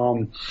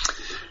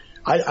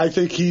 I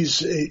think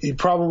he's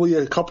probably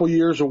a couple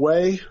years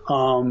away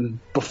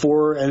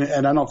before,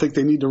 and I don't think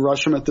they need to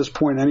rush him at this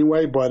point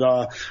anyway, but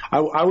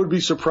I would be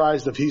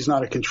surprised if he's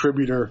not a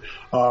contributor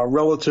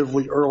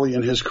relatively early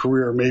in his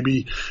career,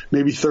 maybe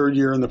third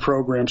year in the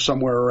program,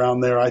 somewhere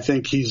around there. I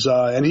think he's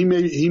and he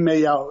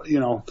may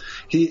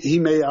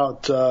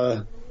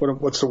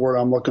what's the word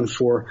I'm looking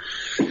for?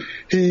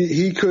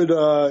 He could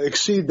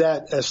exceed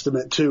that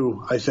estimate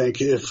too, I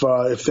think, if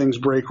things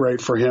break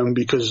right for him,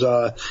 because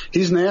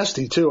he's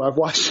nasty too. I've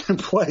watched him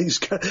play.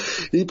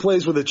 He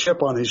plays with a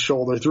chip on his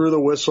shoulder, through the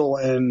whistle,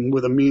 and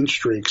with a mean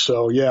streak.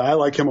 So yeah, I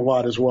like him a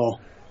lot as well.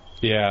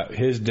 Yeah,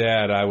 his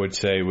dad, I would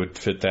say, would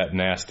fit that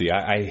nasty.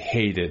 I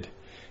hated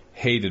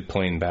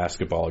playing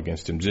basketball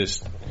against him.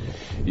 Just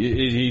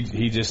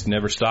he just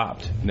never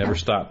stopped.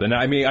 And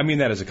I mean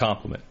that as a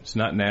compliment. It's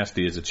not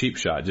nasty as a cheap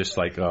shot. Just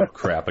like, oh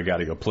crap, I got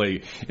to go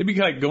play. It'd be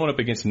like going up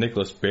against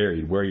Nicholas Berry.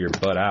 You'd wear your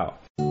butt out.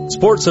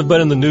 Sports have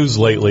been in the news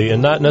lately,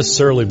 and not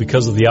necessarily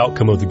because of the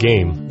outcome of the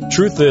game.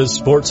 Truth is,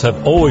 sports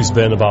have always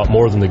been about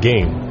more than the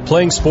game.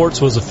 Playing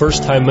sports was the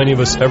first time many of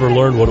us ever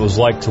learned what it was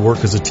like to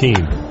work as a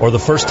team, or the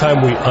first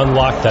time we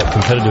unlocked that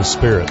competitive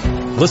spirit.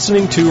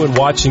 Listening to and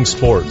watching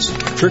sports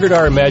triggered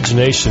our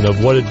imagination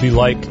of what it'd be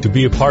like to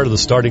be a part of the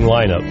starting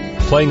lineup,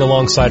 playing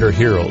alongside our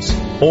heroes.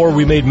 Or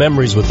we made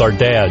memories with our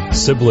dad,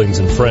 siblings,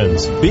 and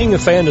friends. Being a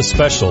fan is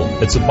special.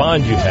 It's a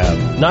bond you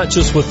have, not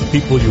just with the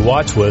people you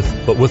watch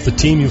with, but with the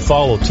team you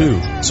follow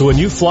too. So when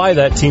you fly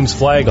that team's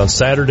flag on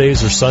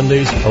Saturdays or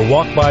Sundays, or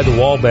walk by the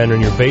wall banner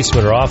in your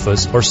basement or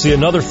office, or see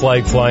another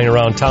flag flying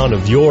around town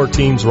of your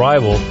team's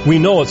rival, we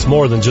know it's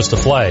more than just a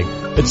flag.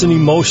 It's an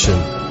emotion.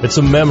 It's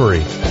a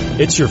memory.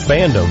 It's your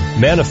fandom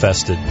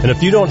manifested. And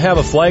if you don't have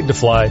a flag to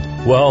fly,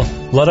 well,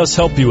 let us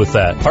help you with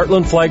that.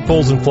 Heartland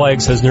Flagpoles and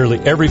Flags has nearly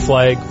every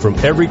flag from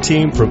every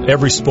team from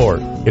every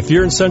sport. If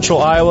you're in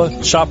Central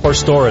Iowa, shop our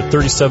store at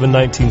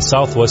 3719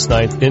 Southwest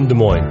 9th in Des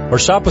Moines. Or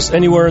shop us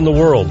anywhere in the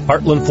world,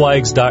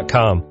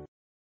 heartlandflags.com.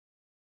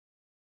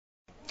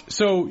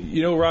 So,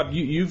 Rob,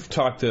 you've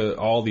talked to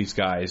all these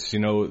guys,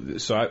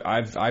 so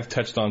I've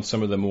touched on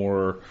some of the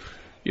more,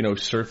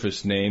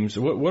 surface names.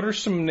 What are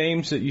some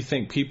names that you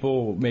think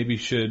people maybe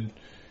should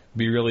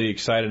be really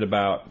excited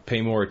about,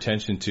 pay more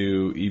attention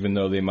to, even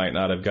though they might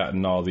not have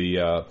gotten all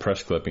the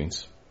press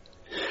clippings?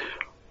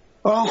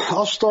 Well,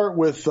 I'll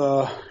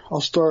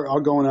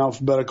go in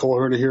alphabetical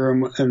order here,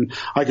 and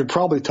I could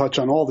probably touch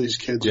on all these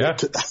kids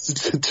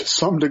to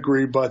some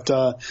degree, but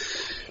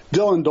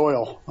Dylan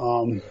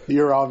Doyle,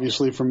 you're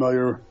obviously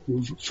familiar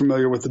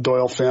with the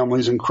Doyle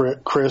families, and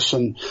Chris,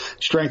 and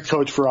strength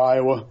coach for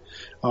Iowa.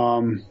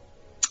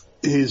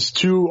 His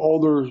two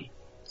older,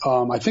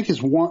 I think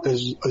his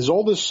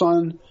oldest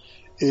son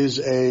is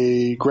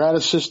a grad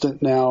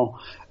assistant now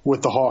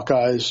with the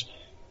Hawkeyes.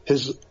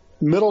 His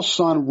middle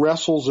son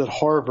wrestles at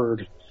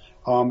Harvard,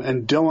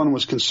 and Dylan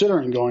was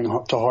considering going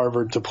to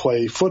Harvard to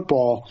play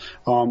football.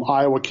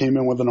 Iowa came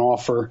in with an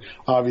offer.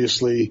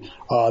 Obviously,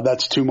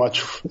 that's too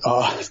much,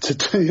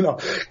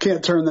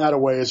 can't turn that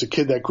away as a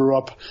kid that grew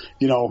up,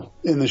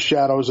 in the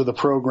shadows of the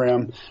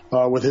program,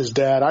 with his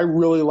dad. I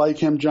really like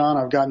him, John.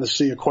 I've gotten to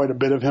see quite a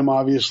bit of him,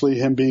 obviously,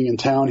 him being in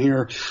town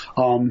here.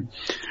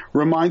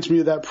 Reminds me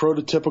of that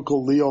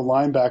prototypical Leo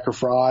linebacker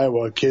for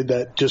Iowa, a kid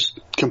that just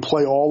can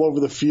play all over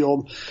the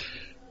field.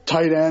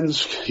 Tight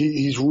ends,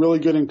 he's really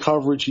good in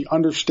coverage. He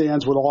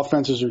understands what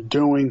offenses are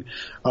doing.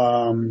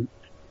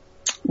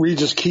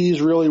 Reads his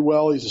keys really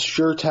well. He's a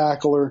sure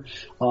tackler.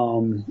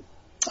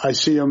 I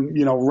see him,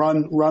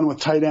 run with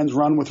tight ends,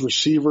 run with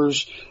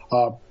receivers,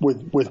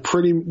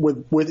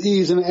 with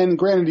ease. And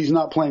granted, he's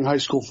not playing high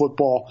school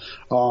football,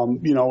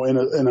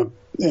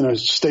 in a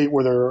state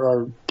where there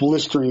are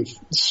blistering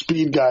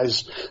speed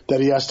guys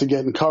that he has to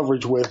get in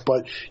coverage with,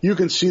 but you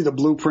can see the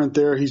blueprint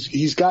there.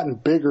 He's gotten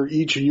bigger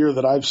each year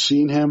that I've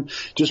seen him,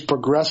 just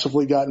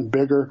progressively gotten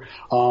bigger.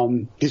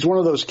 He's one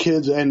of those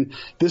kids, and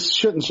this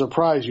shouldn't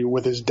surprise you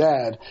with his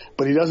dad,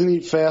 but he doesn't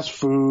eat fast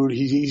food.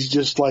 He's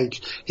just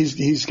like,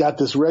 he's got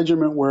this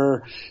regimen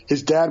where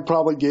his dad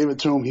probably gave it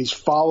to him. He's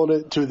followed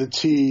it to the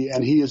T,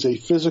 and he is a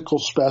physical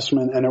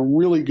specimen and a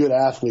really good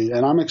athlete,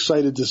 and I'm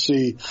excited to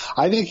see.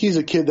 I think he's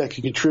a kid that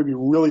can contribute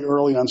really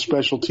early on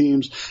special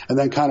teams and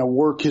then kind of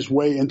work his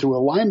way into a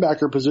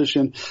linebacker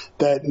position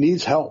that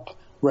needs help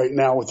right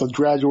now with the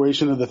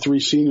graduation of the three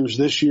seniors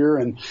this year,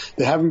 and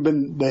they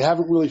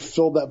haven't really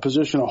filled that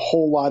position a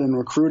whole lot in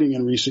recruiting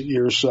in recent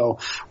years. So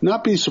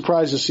not be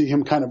surprised to see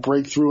him kind of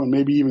break through and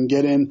maybe even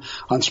get in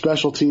on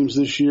special teams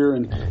this year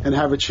and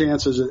have a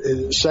chance as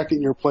a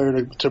second year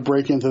player to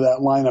break into that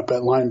lineup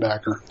at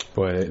linebacker.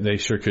 Boy, they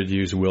sure could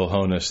use Will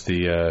Honus,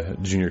 the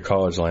junior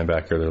college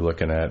linebacker they're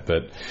looking at,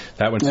 but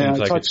that one seems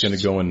like it's going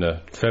to go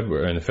into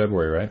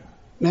February, right?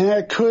 Yeah,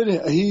 it could.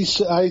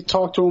 I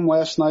talked to him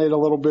last night a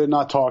little bit,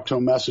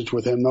 message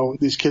with him. No,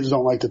 these kids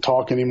don't like to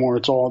talk anymore.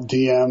 It's all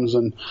DMs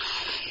and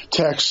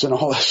texts and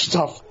all that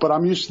stuff. But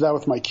I'm used to that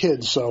with my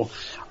kids, so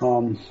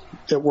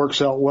it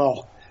works out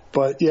well.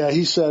 But yeah,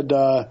 he said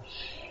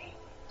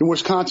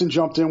Wisconsin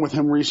jumped in with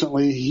him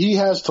recently. He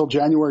has till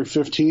January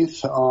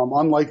 15th.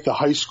 Unlike the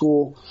high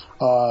school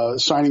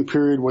signing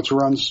period, which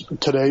runs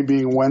today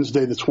being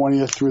Wednesday the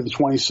 20th through the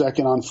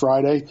 22nd on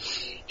Friday,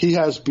 he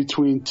has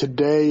between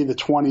today, the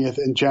 20th,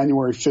 and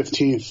January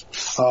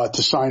 15th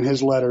to sign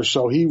his letter.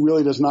 So he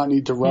really does not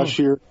need to rush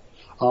here.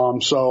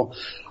 So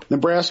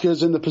Nebraska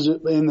is in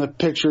the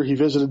picture. He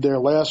visited there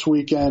last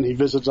weekend. He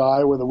visits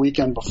Iowa the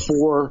weekend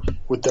before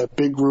with that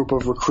big group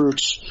of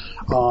recruits.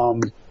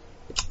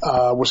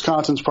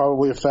 Wisconsin's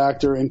probably a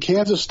factor, and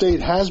Kansas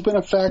State has been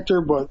a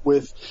factor, but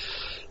with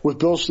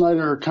Bill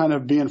Snyder kind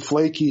of being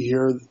flaky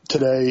here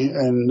today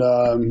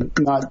and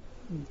not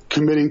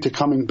committing to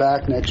coming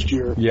back next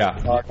year,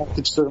 that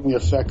could certainly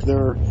affect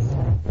their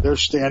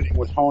standing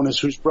with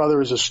Honus, whose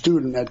brother is a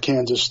student at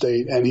Kansas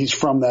State, and he's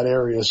from that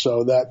area,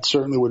 so that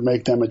certainly would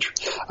make them an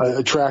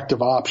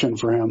attractive option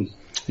for him.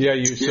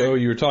 Yeah, so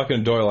you were talking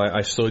to Doyle.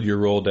 I slowed your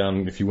roll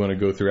down if you want to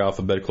go through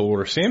alphabetical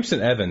order.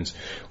 Samson Evans,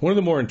 one of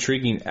the more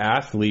intriguing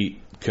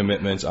athlete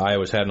commitments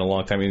Iowa's had in a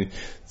long time. I mean,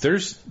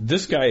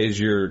 this guy is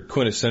your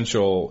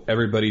quintessential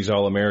everybody's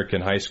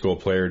All-American high school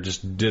player,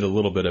 just did a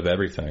little bit of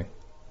everything.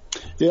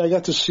 Yeah, I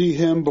got to see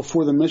him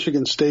before the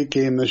Michigan State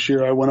game this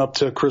year. I went up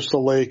to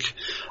Crystal Lake,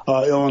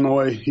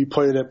 Illinois. He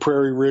played at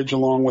Prairie Ridge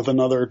along with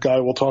another guy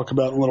we'll talk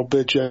about in a little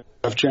bit,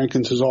 Jeff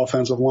Jenkins, his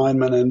offensive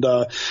lineman, and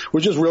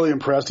was just really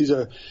impressed.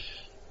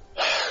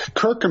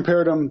 Kirk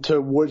compared him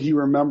to what he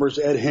remembers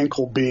Ed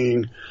Hinkle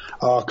being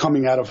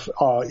coming out of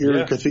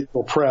Erie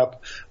Cathedral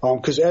Prep,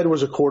 because Ed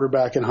was a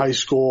quarterback in high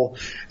school,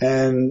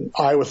 and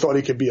Iowa thought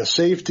he could be a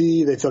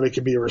safety. They thought he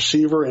could be a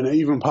receiver and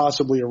even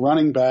possibly a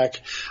running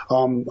back.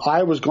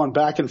 Iowa's gone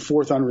back and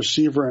forth on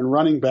receiver and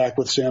running back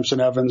with Samson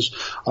Evans,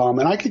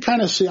 and I could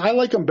kind of see I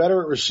like him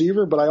better at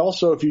receiver, but I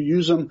also, if you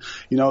use him,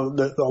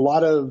 a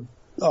lot of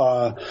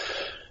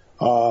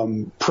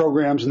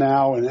programs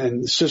now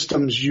and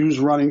systems use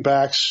running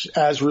backs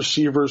as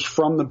receivers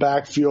from the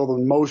backfield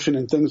and motion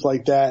and things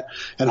like that.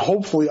 And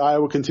hopefully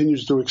Iowa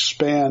continues to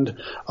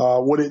expand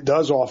what it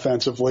does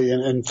offensively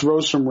and throw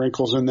some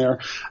wrinkles in there.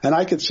 And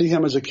I could see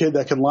him as a kid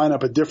that can line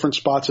up at different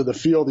spots of the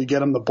field. You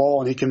get him the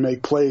ball and he can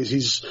make plays.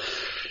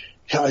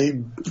 He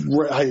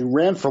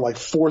ran for like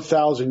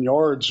 4,000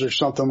 yards or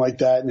something like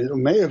that.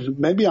 And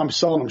maybe I'm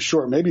selling him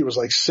short. Maybe it was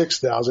like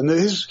 6,000.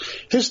 His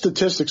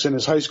statistics in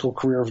his high school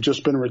career have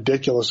just been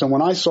ridiculous. And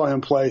when I saw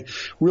him play,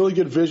 really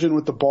good vision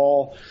with the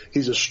ball.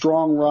 He's a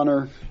strong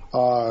runner,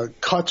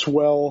 cuts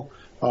well,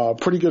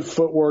 pretty good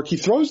footwork. He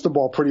throws the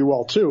ball pretty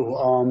well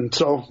too.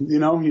 So, you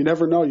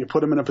never know. You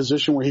put him in a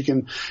position where he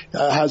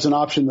has an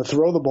option to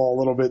throw the ball a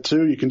little bit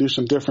too. You can do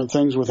some different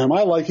things with him.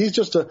 He's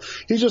just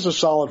a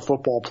solid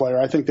football player.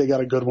 I think they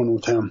got a good one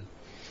with him.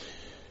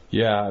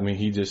 Yeah, I mean,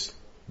 he just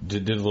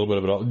did a little bit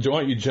of it all. Why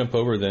don't you jump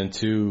over then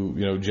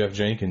to, Jeff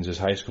Jenkins, his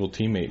high school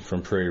teammate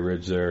from Prairie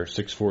Ridge there,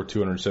 6'4",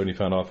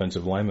 270-pound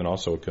offensive lineman,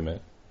 also a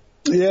commit.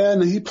 Yeah,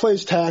 and he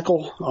plays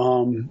tackle,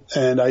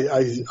 and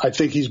I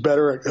think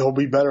he'll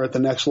be better at the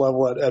next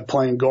level at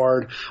playing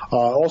guard.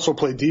 Also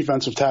played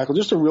defensive tackle,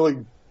 just a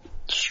really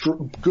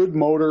good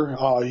motor.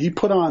 He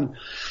put on,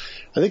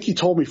 I think he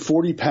told me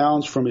 40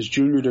 pounds from his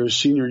junior to his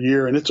senior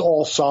year, and it's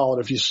all solid.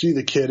 If you see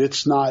the kid,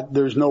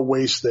 there's no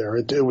waste there.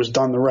 It was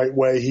done the right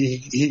way.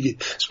 He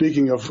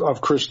speaking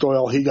of Chris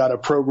Doyle, he got a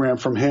program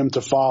from him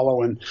to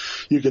follow, and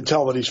you can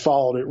tell that he's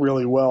followed it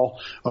really well.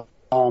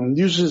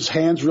 Uses his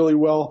hands really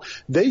well.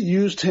 They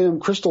used him,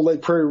 Crystal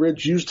Lake Prairie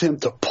Ridge used him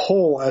to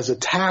pull as a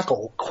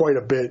tackle quite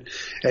a bit,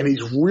 and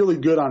he's really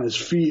good on his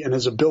feet and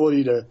his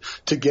ability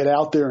to get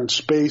out there in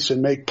space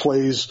and make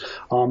plays,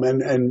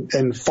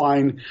 and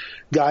find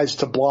guys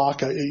to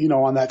block,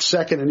 on that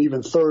second and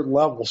even third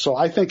level. So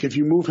I think if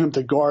you move him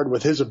to guard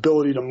with his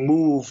ability to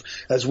move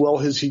as well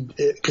as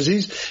because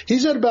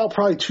he's at about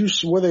probably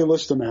where they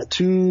list him at,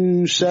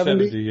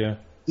 270? Yeah.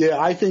 Yeah,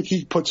 I think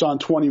he puts on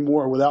 20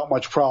 more without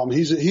much problem.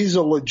 He's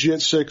a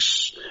legit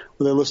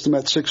they list him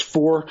at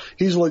 6'4".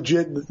 He's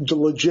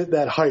legit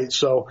that height.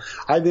 So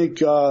I think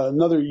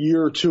another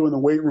year or two in the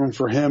weight room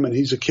for him, and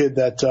he's a kid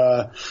that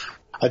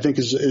I think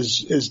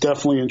is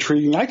definitely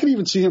intriguing. I could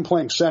even see him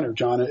playing center,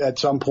 John, at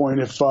some point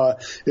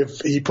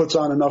if he puts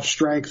on enough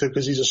strength,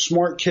 because he's a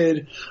smart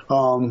kid.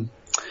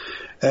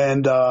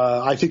 And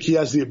I think he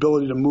has the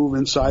ability to move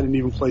inside and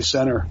even play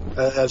center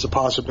as a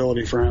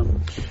possibility for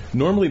him.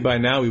 Normally by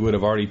now we would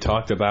have already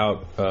talked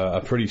about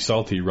a pretty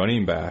salty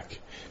running back,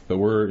 but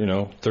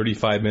we're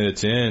 35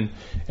 minutes in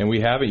and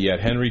we haven't yet.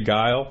 Henry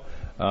Guile,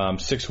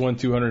 6'1",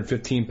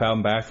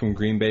 215-pound back from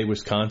Green Bay,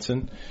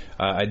 Wisconsin.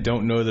 I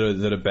don't know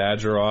that a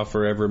Badger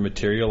offer ever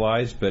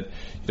materialized, but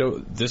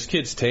this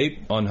kid's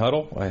tape on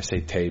Huddle. I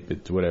say tape,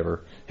 it's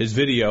whatever. His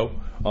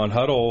video on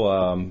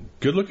Huddle,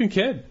 good-looking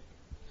kid.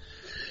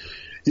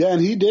 Yeah,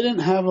 and he didn't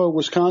have a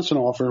Wisconsin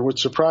offer,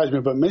 which surprised me,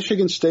 but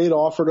Michigan State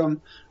offered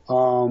him.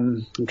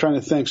 I'm trying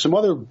to think. Some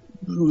other,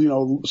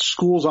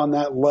 schools on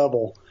that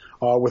level,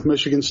 with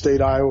Michigan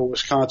State, Iowa,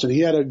 Wisconsin. He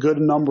had a good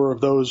number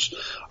of those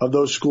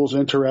schools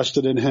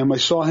interested in him. I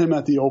saw him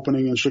at the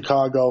opening in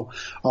Chicago.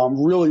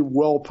 Really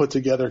well put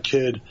together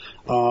kid.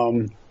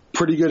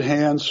 Pretty good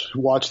hands.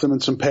 Watched him in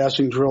some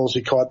passing drills.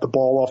 He caught the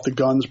ball off the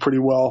guns pretty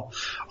well.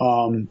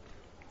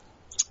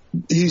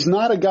 He's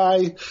not a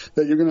guy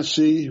that you're going to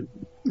see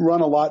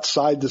run a lot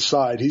side to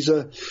side. He's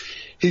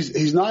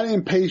not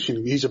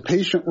impatient. He's a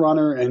patient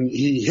runner, and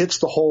he hits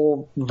the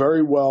hole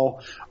very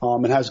well,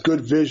 and has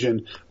good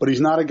vision, but he's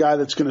not a guy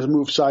that's going to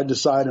move side to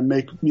side and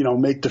make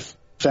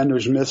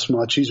defenders miss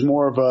much. He's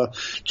more of a,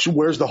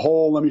 where's the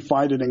hole? Let me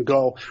find it and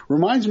go.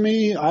 Reminds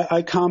me,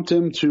 I comped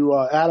him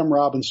to Adam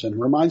Robinson.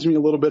 Reminds me a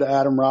little bit of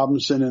Adam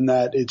Robinson in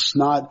that it's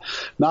not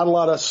a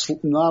lot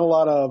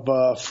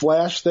of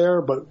flash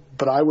there, but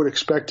I would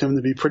expect him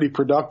to be pretty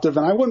productive,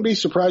 and I wouldn't be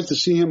surprised to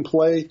see him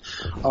play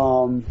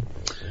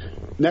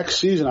next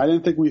season. I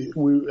didn't think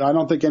I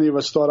don't think any of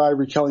us thought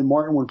Ivory Kelly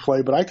Martin would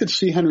play, but I could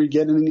see Henry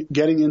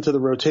getting into the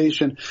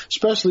rotation,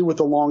 especially with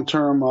the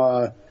long-term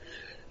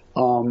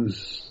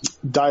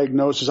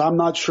diagnosis. I'm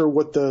not sure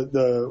what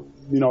the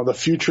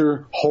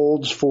future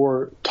holds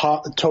for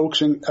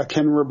Tokes and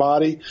Ken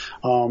Rabati.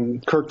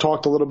 Kirk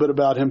talked a little bit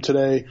about him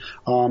today.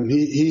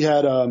 He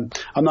had I'm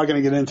not going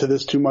to get into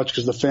this too much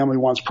because the family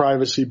wants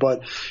privacy,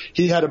 but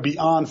he had a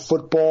beyond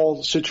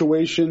football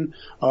situation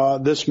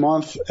this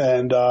month,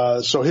 and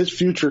so his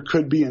future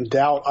could be in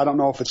doubt. I don't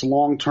know if it's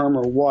long term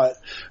or what,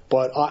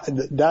 but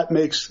that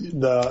makes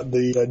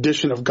the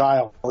addition of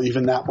Guile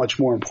even that much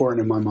more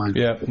important in my mind.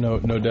 Yeah, no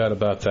doubt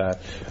about that.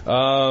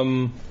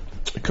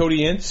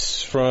 Cody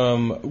Ince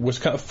from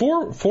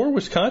Wisconsin, four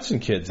Wisconsin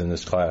kids in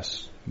this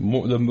class,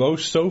 the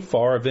most so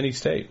far of any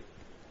state.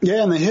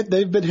 Yeah, and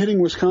they've been hitting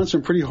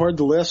Wisconsin pretty hard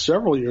the last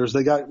several years.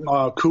 They got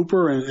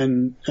Cooper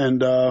and who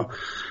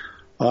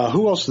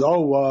else?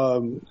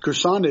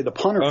 Gersonde, the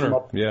punter from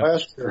up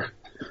last year.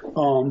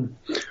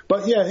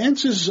 But yeah,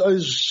 Ince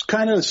is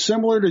kind of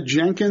similar to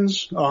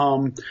Jenkins.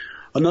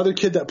 Another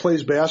kid that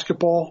plays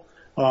basketball.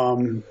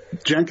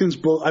 Jenkins,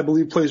 I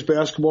believe, plays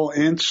basketball.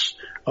 Ince,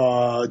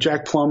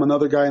 Jack Plum,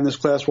 another guy in this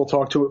class we'll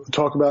talk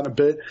about in a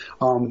bit.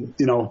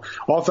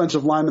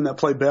 Offensive linemen that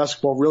play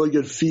basketball, really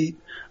good feet,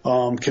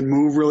 can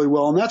move really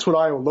well, and that's what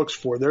Iowa looks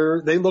for.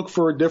 They look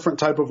for a different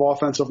type of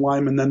offensive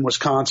lineman than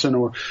Wisconsin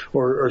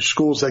or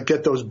schools that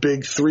get those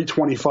big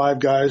 325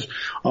 guys.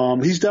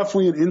 He's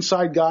definitely an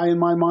inside guy in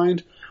my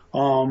mind.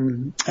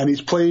 And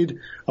he's played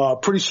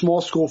pretty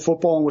small school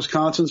football in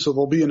Wisconsin, so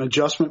there'll be an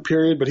adjustment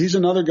period. But he's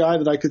another guy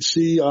that I could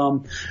see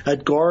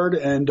at guard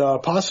and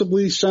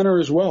possibly center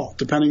as well,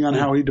 depending on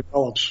how he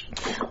develops.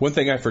 One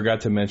thing I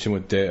forgot to mention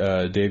with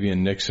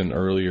Davian Nixon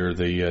earlier,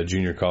 the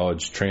junior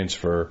college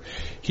transfer,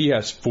 he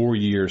has 4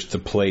 years to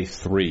play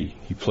 3.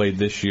 He played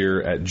this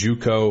year at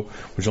JUCO,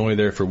 was only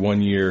there for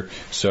 1 year,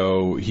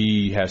 so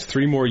he has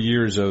 3 more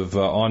years of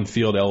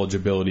on-field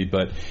eligibility,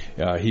 but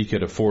he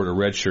could afford a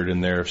red shirt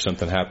in there if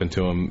something happened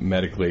to him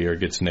medically or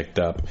gets nicked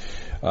up.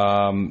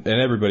 And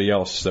everybody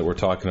else that we're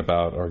talking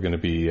about are going to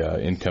be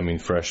incoming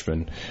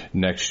freshmen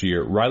next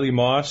year. Riley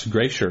Moss,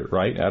 gray shirt,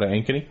 right, out of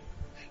Ankeny?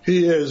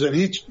 He is, and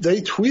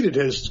they tweeted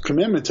his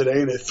commitment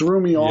today, and it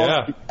threw me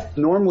off. Yeah.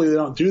 Normally they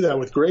don't do that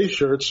with gray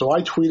shirts, so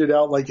I tweeted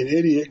out like an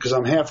idiot because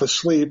I'm half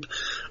asleep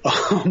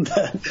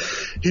that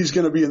he's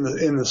going to be in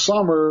the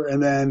summer,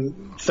 and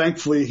then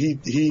thankfully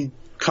he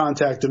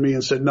contacted me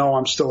and said, no,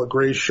 I'm still a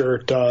gray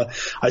shirt.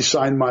 I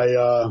signed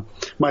my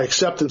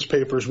acceptance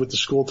papers with the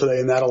school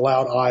today, and that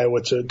allowed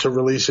Iowa to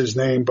release his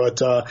name. But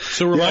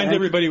so remind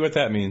everybody what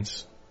that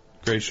means,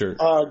 gray shirt.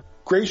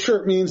 Gray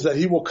shirt means that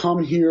he will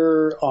come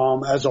here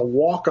as a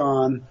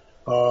walk-on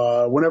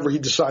whenever he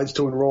decides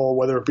to enroll,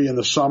 whether it be in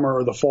the summer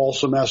or the fall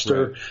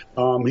semester.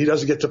 Right. He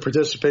doesn't get to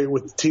participate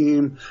with the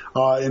team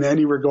in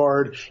any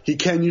regard. He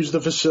can use the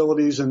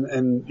facilities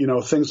and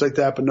things like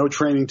that, but no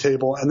training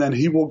table. And then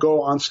he will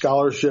go on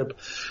scholarship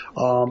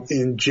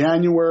in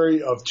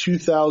January of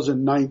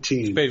 2019.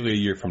 It's basically a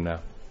year from now.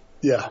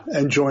 Yeah,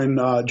 and join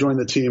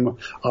the team.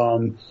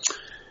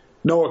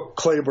 Noah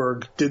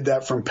Clayberg did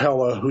that from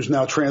Pella, who's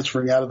now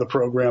transferring out of the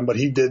program, but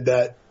he did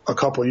that a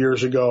couple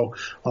years ago.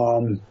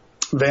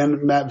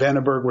 Matt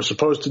Vandenberg was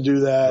supposed to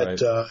do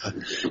that.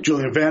 Right.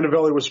 Julian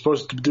Vandervelde was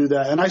supposed to do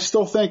that. And I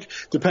still think,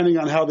 depending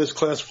on how this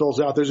class fills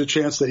out, there's a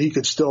chance that he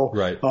could still,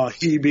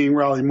 he being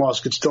Riley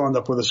Moss, could still end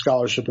up with a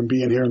scholarship and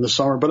be in here in the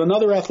summer. But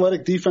another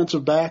athletic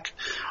defensive back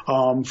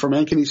from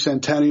Ankeny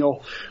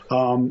Centennial.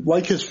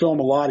 Like his film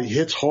a lot. He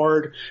hits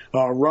hard,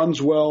 runs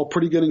well,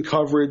 pretty good in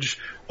coverage.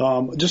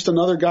 Just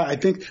another guy. I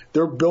think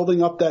they're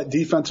building up that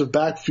defensive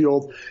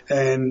backfield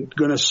and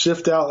going to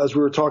sift out, as we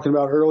were talking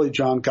about early,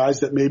 John, guys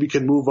that maybe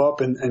can move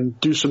up and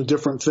do some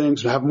different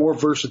things, have more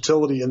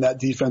versatility in that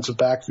defensive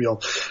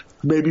backfield,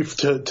 maybe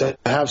to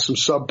have some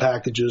sub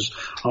packages.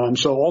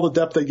 So all the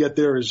depth they get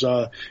there is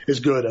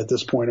good at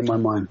this point in my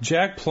mind.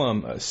 Jack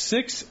Plum,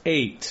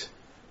 6'8",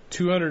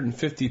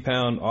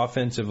 250-pound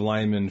offensive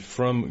lineman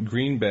from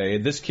Green Bay.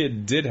 This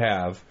kid did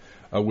have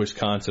a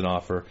Wisconsin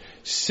offer,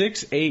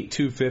 6'8",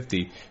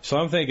 250. So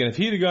I'm thinking if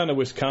he'd have gone to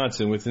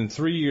Wisconsin within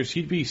 3 years,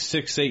 he'd be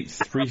 6'8",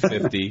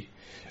 350.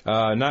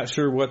 Not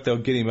sure what they'll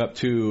get him up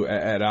to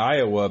at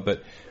Iowa,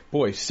 but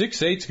boy,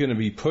 6'8" is going to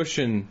be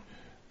pushing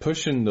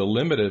the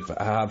limit of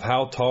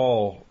how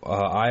tall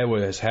Iowa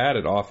has had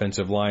at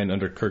offensive line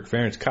under Kirk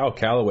Ferentz. Kyle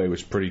Callaway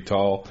was pretty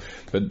tall,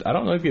 but I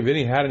don't know if you've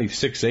had any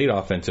 6'8"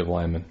 offensive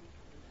linemen.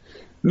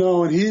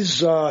 No, and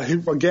he's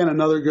again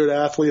another good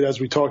athlete, as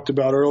we talked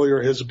about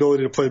earlier. His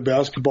ability to play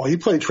basketball. He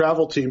played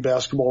travel team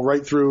basketball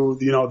right through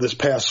this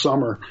past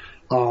summer.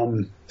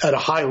 at a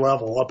high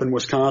level up in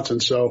Wisconsin.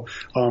 So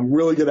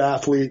really good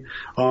athlete.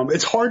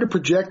 It's hard to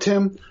project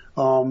him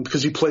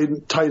because he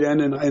played tight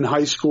end in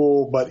high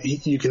school, but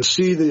you can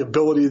see the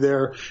ability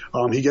there.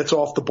 He gets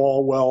off the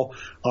ball well,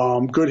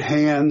 good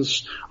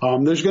hands.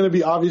 There's going to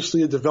be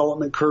obviously a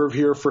development curve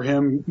here for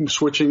him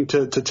switching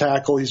to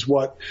tackle. He's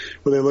what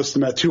they list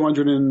him at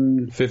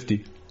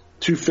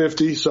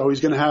 250, so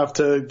he's going to have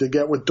to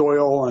get with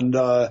Doyle, and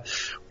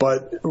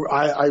but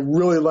I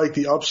really like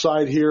the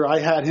upside here. I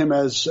had him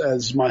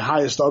as my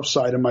highest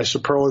upside in my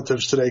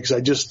superlatives today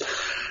because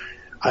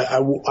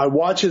I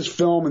watch his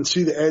film and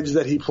see the edge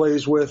that he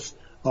plays with,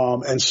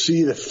 and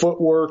see the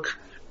footwork,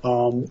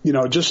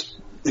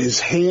 just his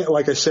hand,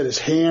 like I said, his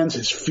hands,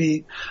 his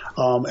feet,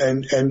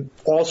 and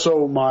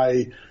also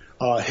my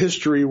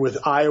history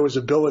with Iowa's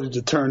ability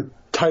to turn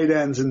tight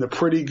ends into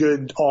pretty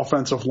good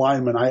offensive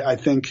linemen. I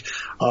think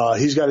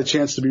he's got a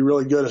chance to be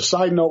really good. A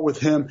side note with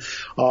him,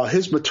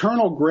 his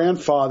maternal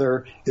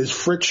grandfather is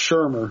Fritz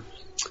Schirmer,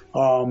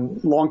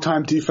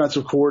 longtime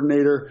defensive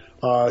coordinator.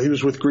 He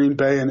was with Green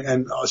Bay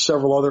and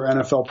several other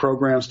NFL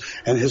programs.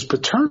 And his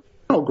paternal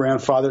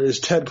grandfather is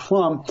Ted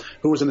Plum,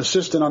 who was an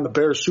assistant on the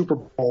Bears Super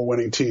Bowl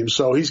winning team.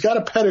 So he's got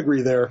a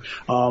pedigree there,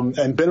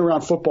 and been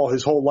around football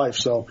his whole life.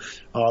 So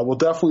will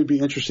definitely be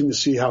interesting to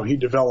see how he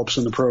develops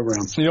in the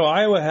program.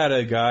 Iowa had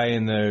a guy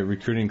in the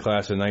recruiting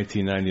class in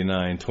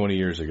 1999, 20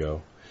 years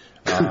ago,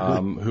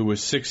 who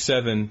was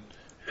 6'7",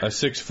 a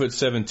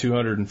 6'7",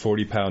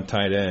 240-pound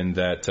tight end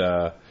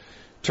that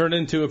turned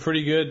into a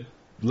pretty good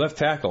left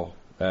tackle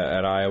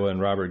at Iowa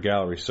and Robert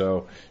Gallery.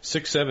 So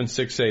 6'7",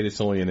 6'8",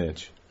 it's only an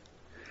inch.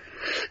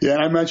 Yeah,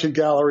 and I mentioned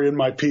Gallery in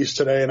my piece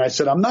today, and I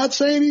said, I'm not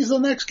saying he's the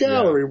next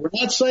Gallery. Yeah. We're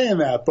not saying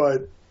that,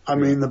 but I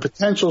mean, the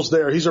potential's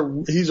there.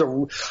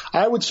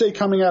 I would say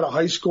coming out of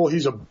high school,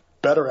 he's a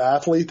better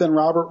athlete than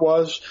Robert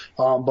was.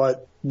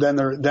 But then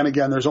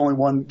again, there's only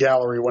one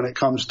Gallery when it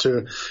comes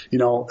to,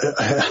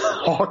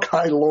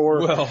 Hawkeye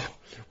lore. Well,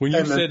 when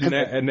you said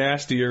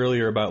nasty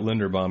earlier about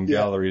Linderbaum,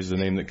 Gallery is the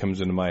name that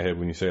comes into my head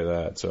when you say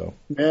that. So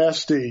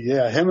nasty,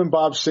 yeah. Him and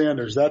Bob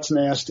Sanders, that's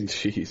nasty.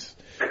 Jeez.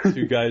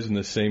 Two guys in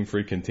the same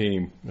freaking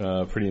team.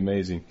 Pretty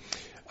amazing.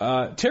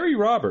 Terry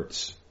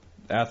Roberts,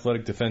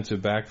 athletic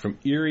defensive back from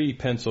Erie,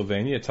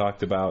 Pennsylvania.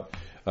 Talked about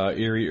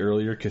Erie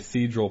earlier.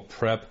 Cathedral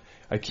Prep.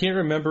 I can't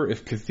remember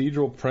if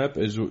Cathedral Prep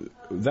is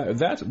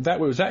that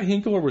was that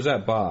Hinkle or was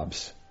that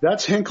Bob's?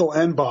 That's Hinkle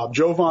and Bob.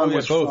 Jovan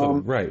was both of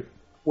them, right?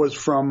 Was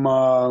from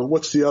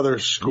what's the other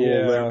school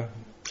there?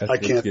 I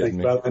can't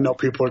think about it. I know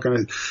people are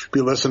going to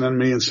be listening to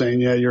me and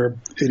saying, yeah, you're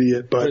an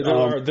idiot. But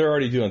they're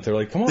already doing it. They're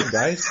like, come on,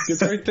 guys,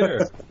 get right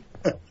there.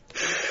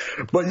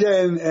 But,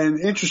 yeah, and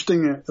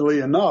interestingly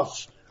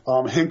enough,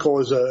 Hinkle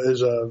is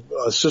a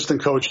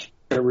assistant coach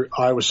at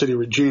Iowa City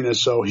Regina,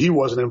 so he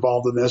wasn't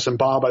involved in this. And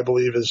Bob, I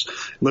believe, is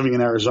living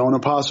in Arizona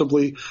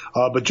possibly.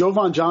 But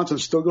Jovan Johnson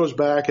still goes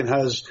back and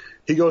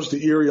he goes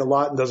to Erie a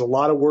lot and does a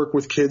lot of work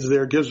with kids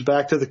there, gives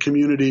back to the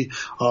community,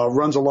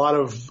 runs a lot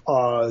of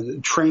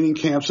training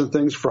camps and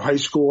things for high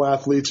school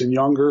athletes and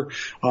younger.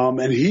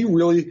 And he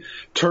really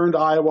turned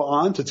Iowa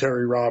on to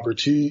Terry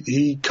Roberts.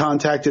 He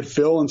contacted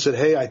Phil and said,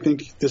 hey, I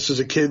think this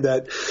is a kid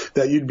that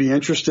you'd be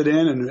interested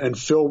in. And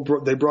Phil,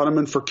 they brought him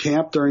in for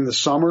camp during the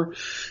summer.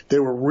 They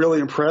were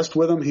really impressed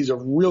with him. He's a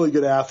really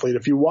good athlete.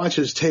 If you watch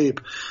his tape,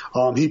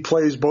 he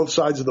plays both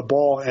sides of the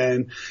ball,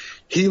 and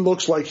he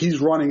looks like he's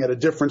running at a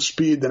different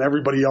speed than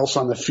everybody else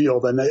on the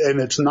field, and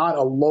it's not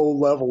a low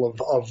level of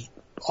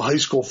high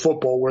school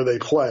football where they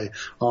play.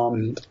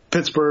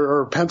 Pittsburgh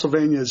or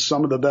Pennsylvania is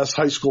some of the best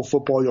high school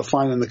football you'll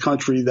find in the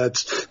country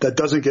that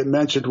doesn't get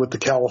mentioned with the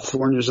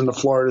Californias and the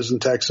Floridas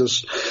and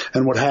Texas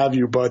and what have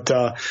you. But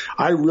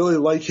I really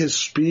like his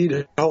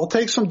speed. It'll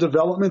take some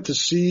development to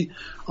see,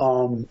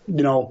 and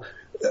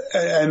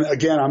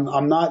again,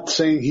 I'm not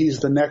saying he's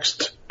the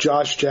next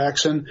Josh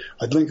Jackson.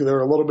 I think they're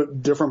a little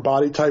bit different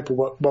body type.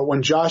 But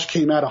when Josh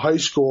came out of high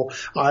school,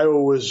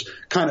 Iowa was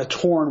kind of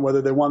torn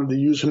whether they wanted to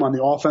use him on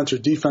the offense or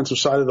defensive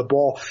side of the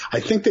ball. I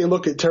think they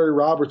look at Terry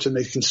Roberts and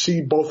they can see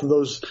both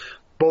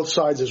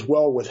sides as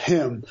well with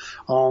him.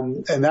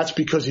 And that's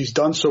because he's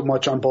done so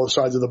much on both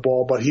sides of the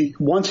ball. But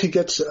once he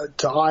gets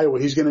to Iowa,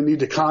 he's going to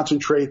need to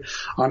concentrate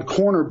on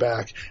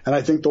cornerback. And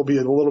I think there'll be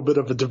a little bit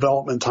of a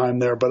development time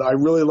there. But I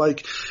really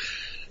like,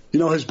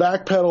 his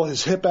back pedal,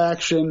 his hip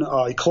action.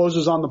 He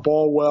closes on the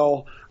ball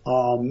well.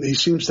 He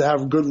seems to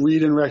have good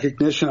read and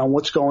recognition on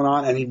what's going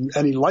on,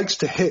 and he likes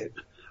to hit.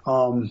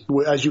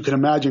 As you can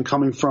imagine,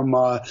 coming from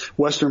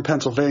Western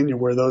Pennsylvania,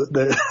 where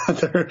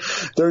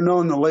they're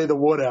known to lay the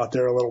wood out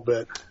there a little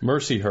bit.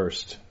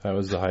 Mercyhurst, that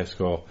was the high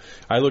school.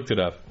 I looked it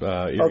up.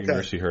 Erie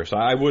Mercyhurst.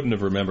 I wouldn't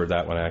have remembered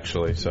that one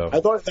actually. So I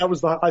thought you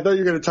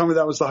were going to tell me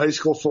that was the high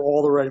school for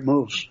All the Right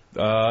Moves.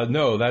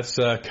 No, that's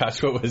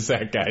gosh, what was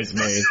that guy's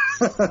name?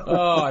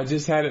 Oh, I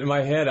just had it in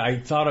my head.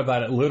 I thought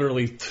about it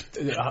literally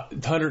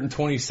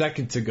 120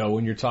 seconds ago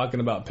when you're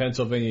talking about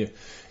Pennsylvania.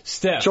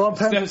 Sean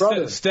Penn's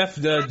brother. Steph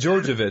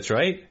Georgievich,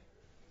 right?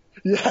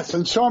 Yes,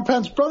 and Sean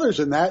Penn's brother's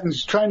in that, and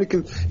he's trying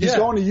to he's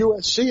going to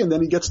USC, and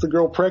then he gets the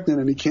girl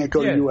pregnant, and he can't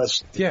go to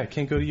USC. Yeah,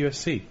 can't go to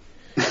USC.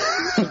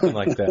 something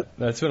like that.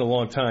 That's been a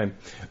long time.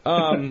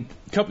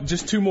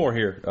 Just two more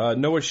here.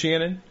 Noah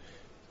Shannon,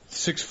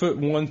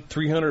 6'1",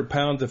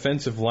 300-pound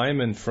defensive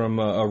lineman from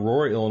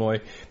Aurora,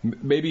 Illinois.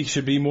 Maybe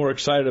should be more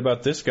excited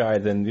about this guy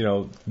than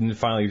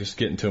finally just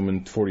getting to him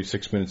in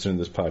 46 minutes into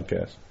this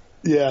podcast.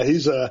 Yeah,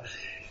 he's a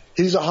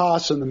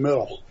hoss in the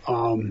middle.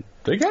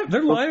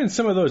 They're lining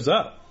some of those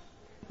up.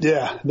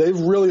 Yeah, they've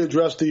really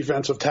addressed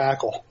defensive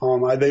tackle.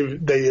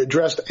 They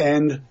addressed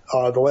end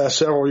the last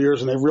several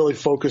years, and they've really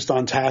focused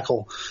on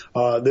tackle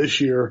this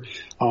year.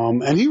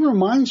 And he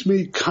reminds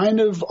me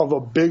kind of a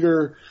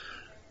bigger,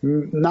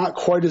 not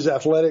quite as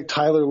athletic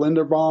Tyler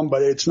Linderbaum,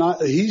 but it's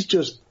not.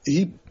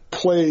 He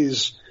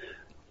plays,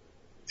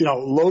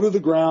 low to the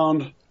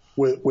ground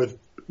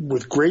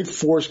with great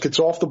force, gets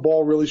off the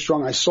ball really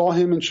strong. I saw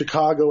him in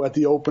Chicago at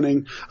the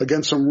opening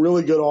against some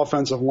really good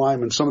offensive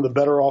linemen, some of the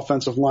better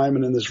offensive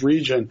linemen in this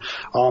region,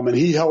 and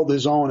he held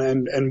his own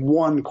and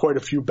won quite a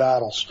few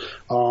battles.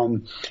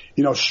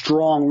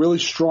 Strong, really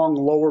strong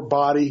lower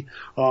body,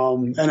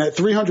 and at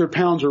 300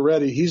 pounds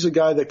already, he's a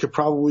guy that could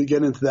probably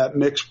get into that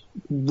mix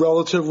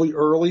relatively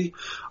early.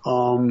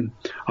 I'm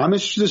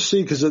interested to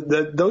see because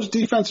those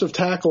defensive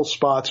tackle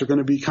spots are going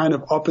to be kind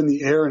of up in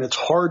the air, and it's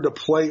hard to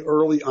play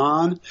early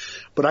on.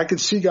 But I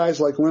could see guys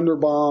like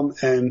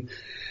Linderbaum and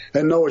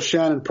Noah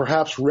Shannon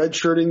perhaps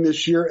redshirting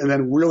this year and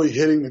then really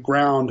hitting the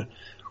ground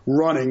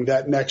running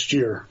that next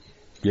year.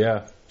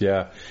 Yeah.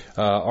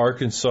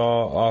 Arkansas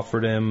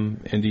offered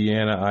him,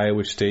 Indiana,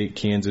 Iowa State,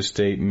 Kansas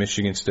State,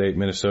 Michigan State,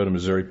 Minnesota,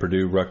 Missouri,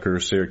 Purdue,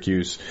 Rutgers,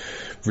 Syracuse,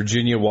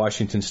 Virginia,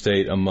 Washington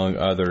State, among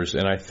others.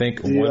 And I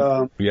think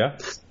the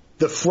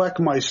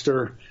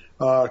Fleckmeister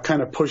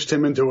kind of pushed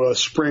him into a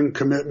spring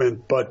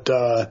commitment,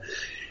 but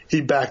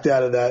he backed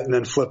out of that and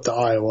then flipped to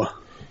Iowa.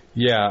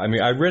 Yeah,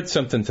 I read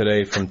something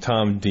today from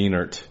Tom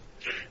Dienert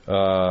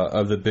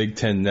of the Big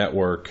Ten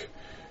Network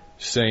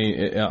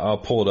saying, I'll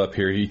pull it up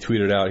here, he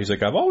tweeted out, he's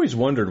like, I've always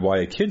wondered why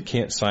a kid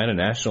can't sign a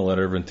national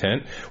letter of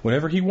intent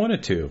whenever he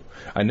wanted to.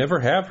 I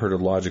never have heard a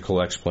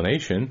logical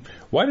explanation.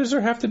 Why does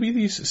there have to be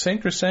these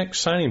sacrosanct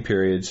signing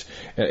periods?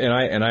 And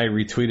I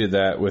retweeted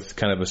that with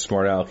kind of a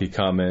smart alecky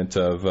comment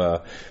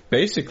of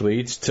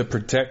basically it's to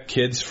protect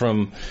kids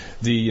from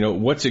the,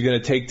 what's it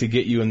going to take to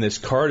get you in this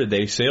car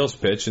today sales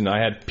pitch. And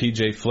I had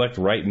PJ Fleck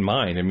right in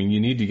mind. You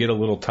need to get a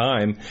little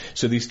time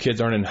so these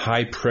kids aren't in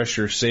high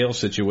pressure sales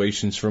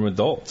situations from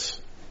adults.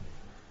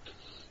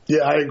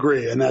 Yeah, I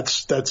agree, and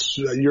that's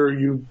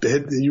you've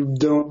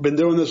been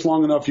doing this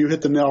long enough. You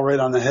hit the nail right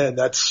on the head.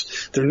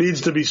 There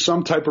needs to be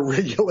some type of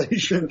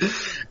regulation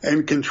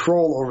and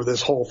control over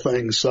this whole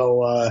thing.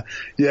 So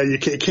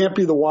it can't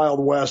be the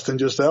Wild West and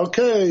just that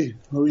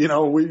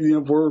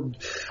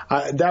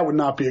would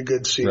not be a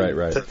good scene.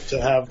 Right.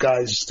 To have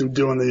guys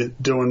doing.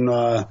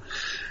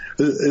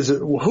 Is it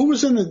who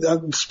was in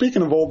the?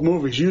 Speaking of old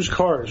movies, Used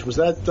Cars. Was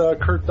that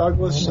Kirk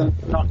Douglas?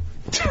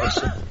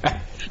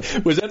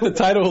 Was that the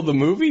title of the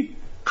movie?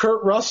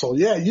 Kurt Russell.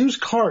 Yeah,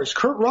 Used Cars.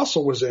 Kurt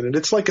Russell was in it.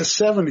 It's like a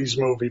 70s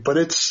movie, but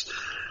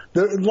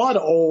there are a lot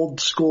of old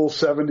school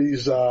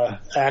 70s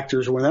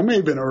actors. That may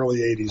have been early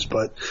 80s,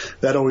 but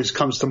that always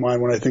comes to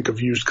mind when I think of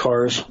Used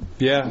Cars.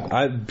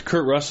 Yeah,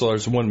 Kurt Russell,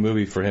 there's one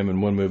movie for him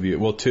and one movie,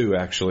 well, two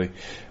actually.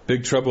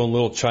 Big Trouble in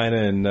Little China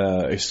and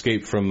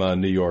Escape from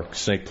New York,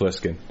 Snake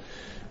Plissken.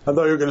 I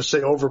thought you were going to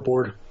say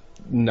Overboard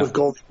with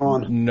Goldie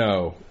Hawn.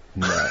 No,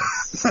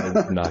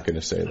 I'm not going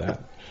to say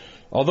that.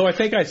 Although I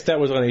think that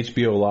was on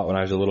HBO a lot when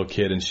I was a little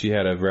kid, and she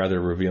had a rather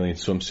revealing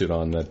swimsuit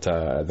on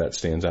that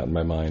stands out in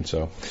my mind.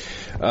 So,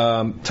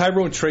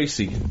 Tyrone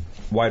Tracy,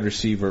 wide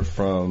receiver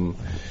from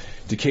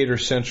Decatur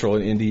Central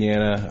in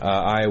Indiana.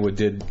 Iowa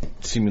did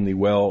seemingly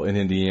well in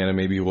Indiana.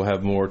 Maybe we'll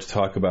have more to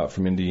talk about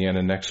from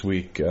Indiana next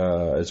week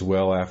as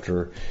well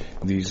after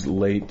these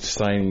late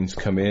signings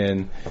come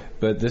in.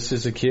 But this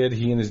is a kid,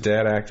 he and his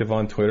dad active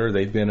on Twitter.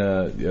 They've been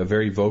a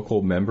very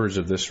vocal members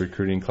of this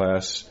recruiting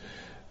class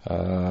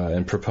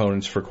and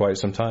proponents for quite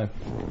some time.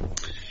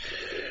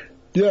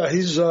 Yeah,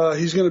 he's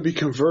going to be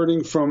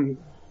converting from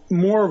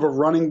more of a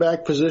running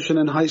back position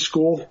in high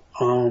school,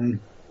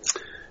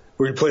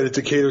 where he played at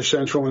Decatur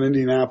Central in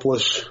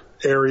Indianapolis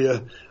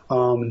area.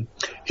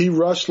 He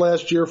rushed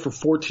last year for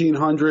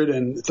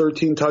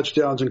 1,413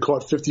 touchdowns and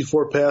caught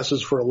 54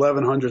 passes for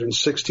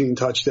 1,116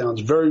 touchdowns.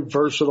 Very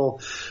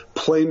versatile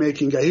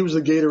playmaking guy. He was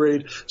the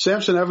Gatorade.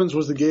 Samson Evans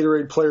was the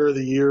Gatorade Player of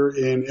the Year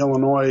in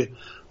Illinois.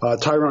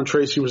 Tyrone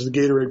Tracy was the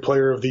Gatorade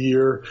Player of the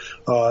Year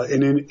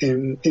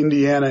in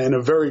Indiana, and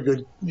a very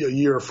good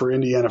year for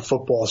Indiana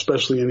football,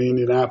 especially in the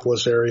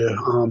Indianapolis area.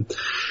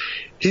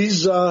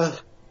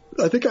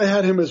 I think I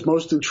had him as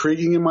most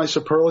intriguing in my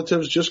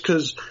superlatives just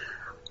because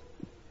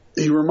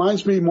he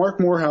reminds me,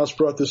 Mark Morehouse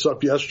brought this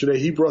up yesterday.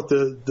 He brought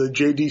the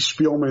J.D.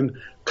 Spielman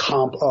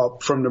comp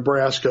up from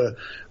Nebraska.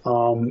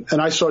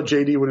 And I saw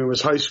J.D. when he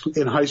was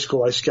in high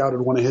school. I scouted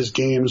one of his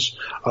games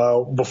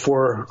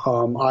before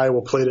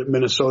Iowa played at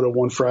Minnesota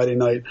one Friday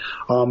night.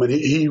 And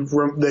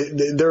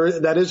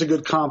that is a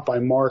good comp by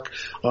Mark.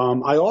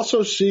 I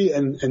also see,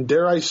 and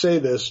dare I say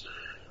this,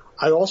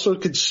 I also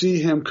could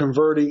see him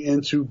converting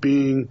into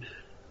being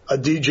a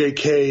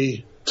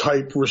DJK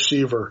type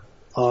receiver.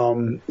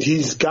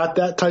 He's got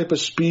that type of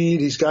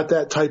speed. He's got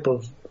that type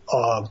of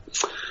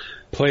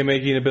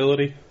playmaking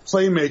ability.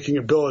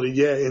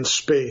 Yeah, in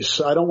space.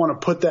 I don't want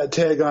to put that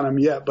tag on him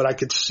yet, but I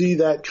could see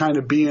that kind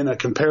of being a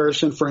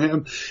comparison for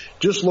him.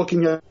 Just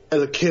looking at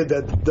a kid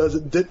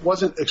that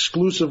wasn't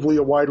exclusively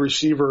a wide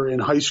receiver in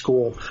high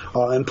school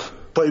and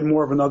played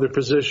more of another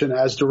position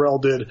as Darrell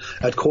did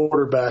at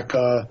quarterback,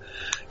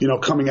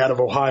 coming out of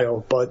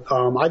Ohio. But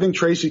I think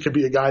Tracy could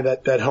be a guy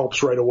that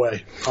helps right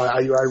away. I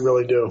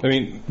really do. I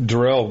mean,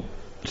 Darrell,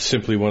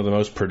 simply one of the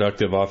most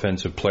productive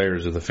offensive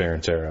players of the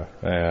Ferentz era.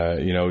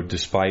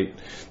 Despite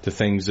the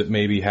things that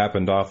maybe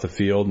happened off the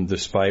field and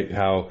despite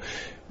how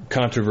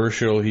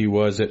controversial he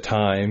was at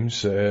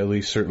times, at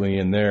least certainly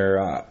in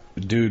there,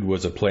 dude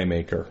was a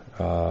playmaker.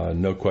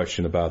 No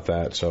question about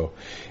that. So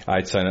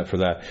I'd sign up for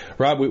that.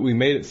 Rob, we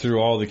made it through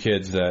all the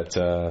kids that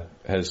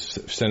has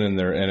sent in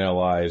their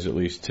NLIs, at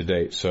least to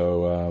date.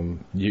 So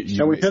we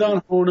hit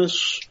on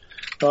Honus.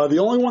 The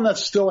only one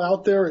that's still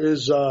out there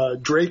is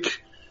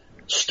Drake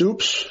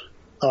Stoops,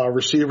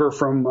 receiver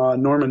from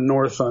Norman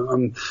North.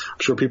 I'm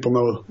sure people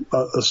know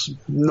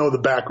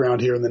the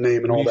background here and the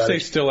name and all that. When you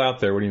say still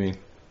out there, what do you mean?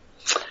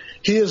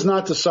 He has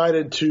not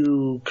decided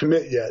to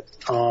commit yet.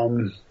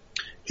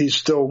 He's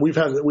still. We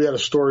had a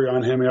story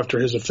on him after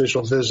his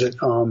official visit.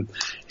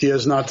 He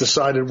has not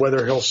decided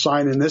whether he'll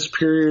sign in this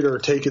period or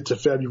take it to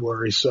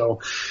February.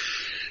 So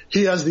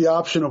he has the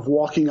option of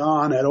walking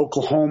on at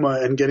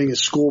Oklahoma and getting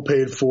his school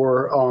paid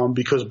for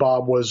because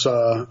Bob was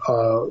an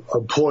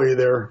employee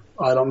there.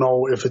 I don't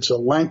know if it's a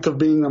length of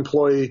being an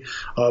employee,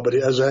 but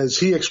as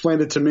he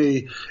explained it to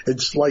me,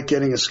 it's like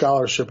getting a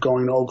scholarship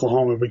going to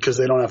Oklahoma because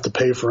they don't have to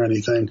pay for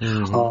anything.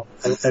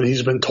 Mm-hmm. And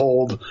he's been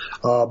told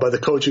by the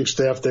coaching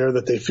staff there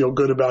that they feel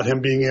good about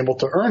him being able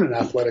to earn an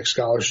athletic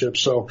scholarship.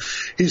 So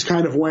he's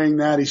kind of weighing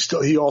that.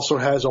 He also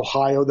has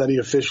Ohio that he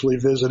officially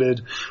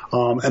visited,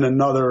 and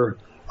another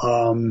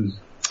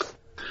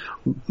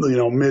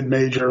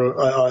mid-major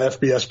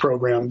FBS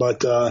program,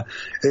 but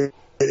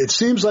it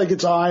seems like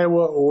it's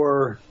Iowa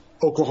or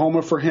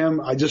Oklahoma for him.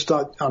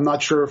 I'm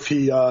not sure if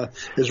he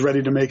is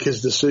ready to make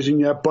his decision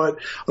yet, but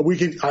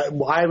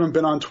I haven't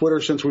been on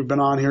Twitter since we've been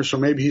on here, so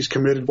maybe he's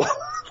committed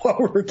while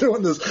we were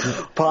doing this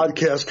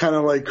podcast, kind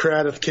of like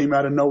Craddock came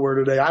out of nowhere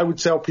today. I would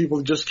tell people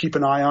to just keep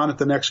an eye on it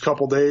the next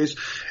couple days.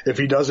 If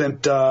he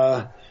doesn't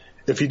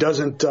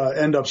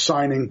end up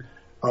signing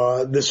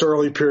this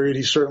early period,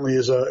 he certainly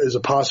is a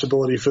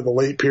possibility for the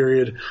late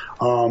period.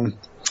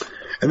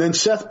 And then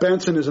Seth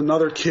Benson is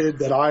another kid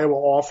that Iowa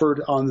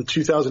offered on the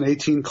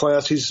 2018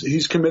 class.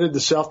 He's committed to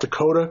South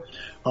Dakota.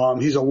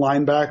 He's a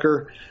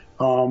linebacker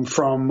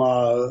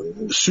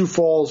from Sioux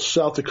Falls,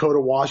 South Dakota,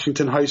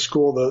 Washington High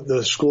School,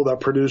 the school that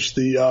produced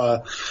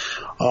the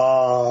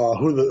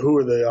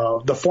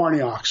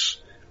Farniaks.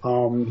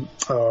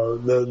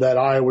 That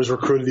Iowa's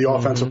recruited, the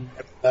offensive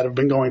that have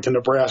been going to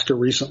Nebraska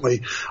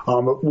recently.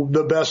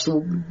 The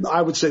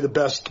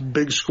best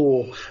big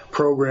school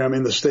program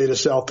in the state of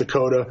South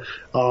Dakota.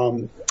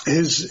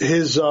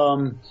 His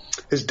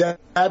dad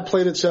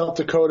played at South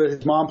Dakota.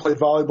 His mom played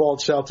volleyball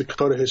at South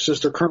Dakota. His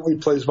sister currently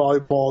plays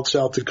volleyball at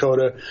South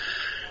Dakota.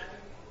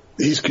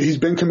 He's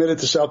been committed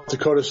to South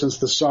Dakota since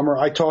the summer.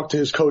 I talked to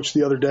his coach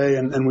the other day,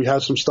 and we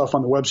have some stuff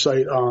on the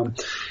website.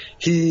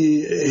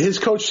 His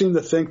coach seemed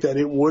to think that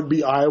it would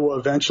be Iowa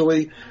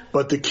eventually,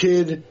 but the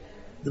kid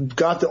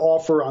got the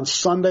offer on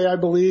Sunday, I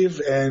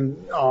believe,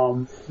 and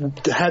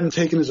hadn't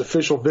taken his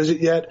official visit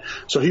yet.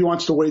 So he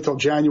wants to wait till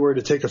January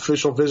to take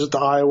official visit to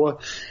Iowa.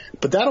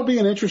 But that'll be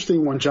an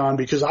interesting one, John,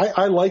 because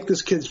I like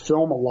this kid's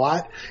film a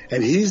lot,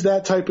 and he's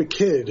that type of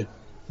kid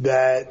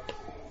that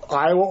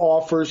Iowa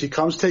offers. He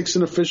comes, takes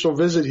an official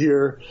visit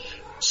here.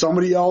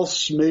 Somebody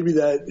else, maybe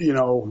that,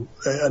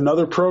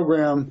 another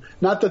program,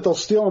 not that they'll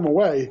steal him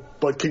away,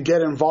 but could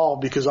get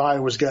involved because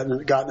Iowa's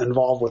gotten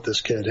involved with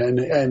this kid.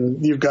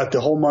 And you've got the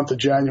whole month of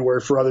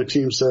January for other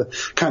teams to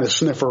kind of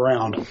sniff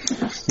around.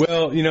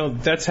 Well,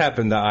 that's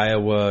happened to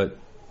Iowa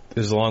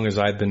as long as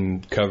I've been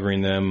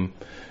covering them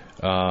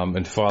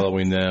and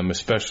following them,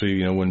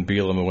 especially, when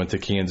Bielema went to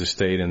Kansas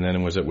State and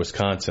then was at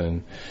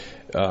Wisconsin.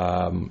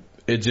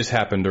 It just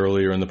happened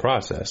earlier in the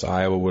process.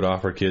 Iowa would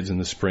offer kids in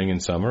the spring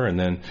and summer, and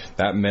then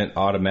that meant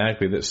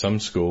automatically that some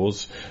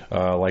schools,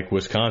 like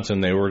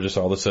Wisconsin, they were just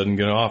all of a sudden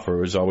going to offer.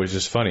 It was always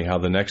just funny how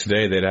the next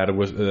day they'd had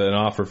an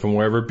offer from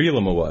wherever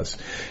Bielema was,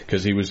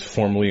 because he was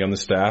formerly on the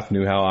staff,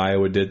 knew how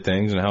Iowa did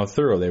things and how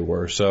thorough they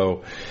were.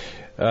 So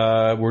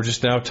we're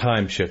just now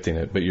time shifting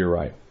it, but you're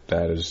right.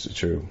 That is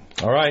true.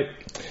 All right.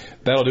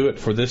 That'll do it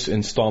for this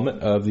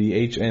installment of the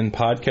HN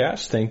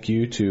Podcast. Thank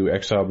you to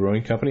Exile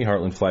Brewing Company,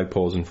 Heartland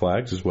Flagpoles and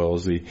Flags, as well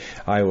as the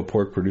Iowa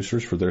Pork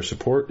Producers for their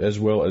support, as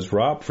well as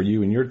Rob for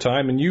you and your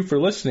time, and you for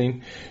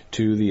listening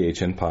to the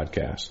HN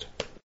Podcast.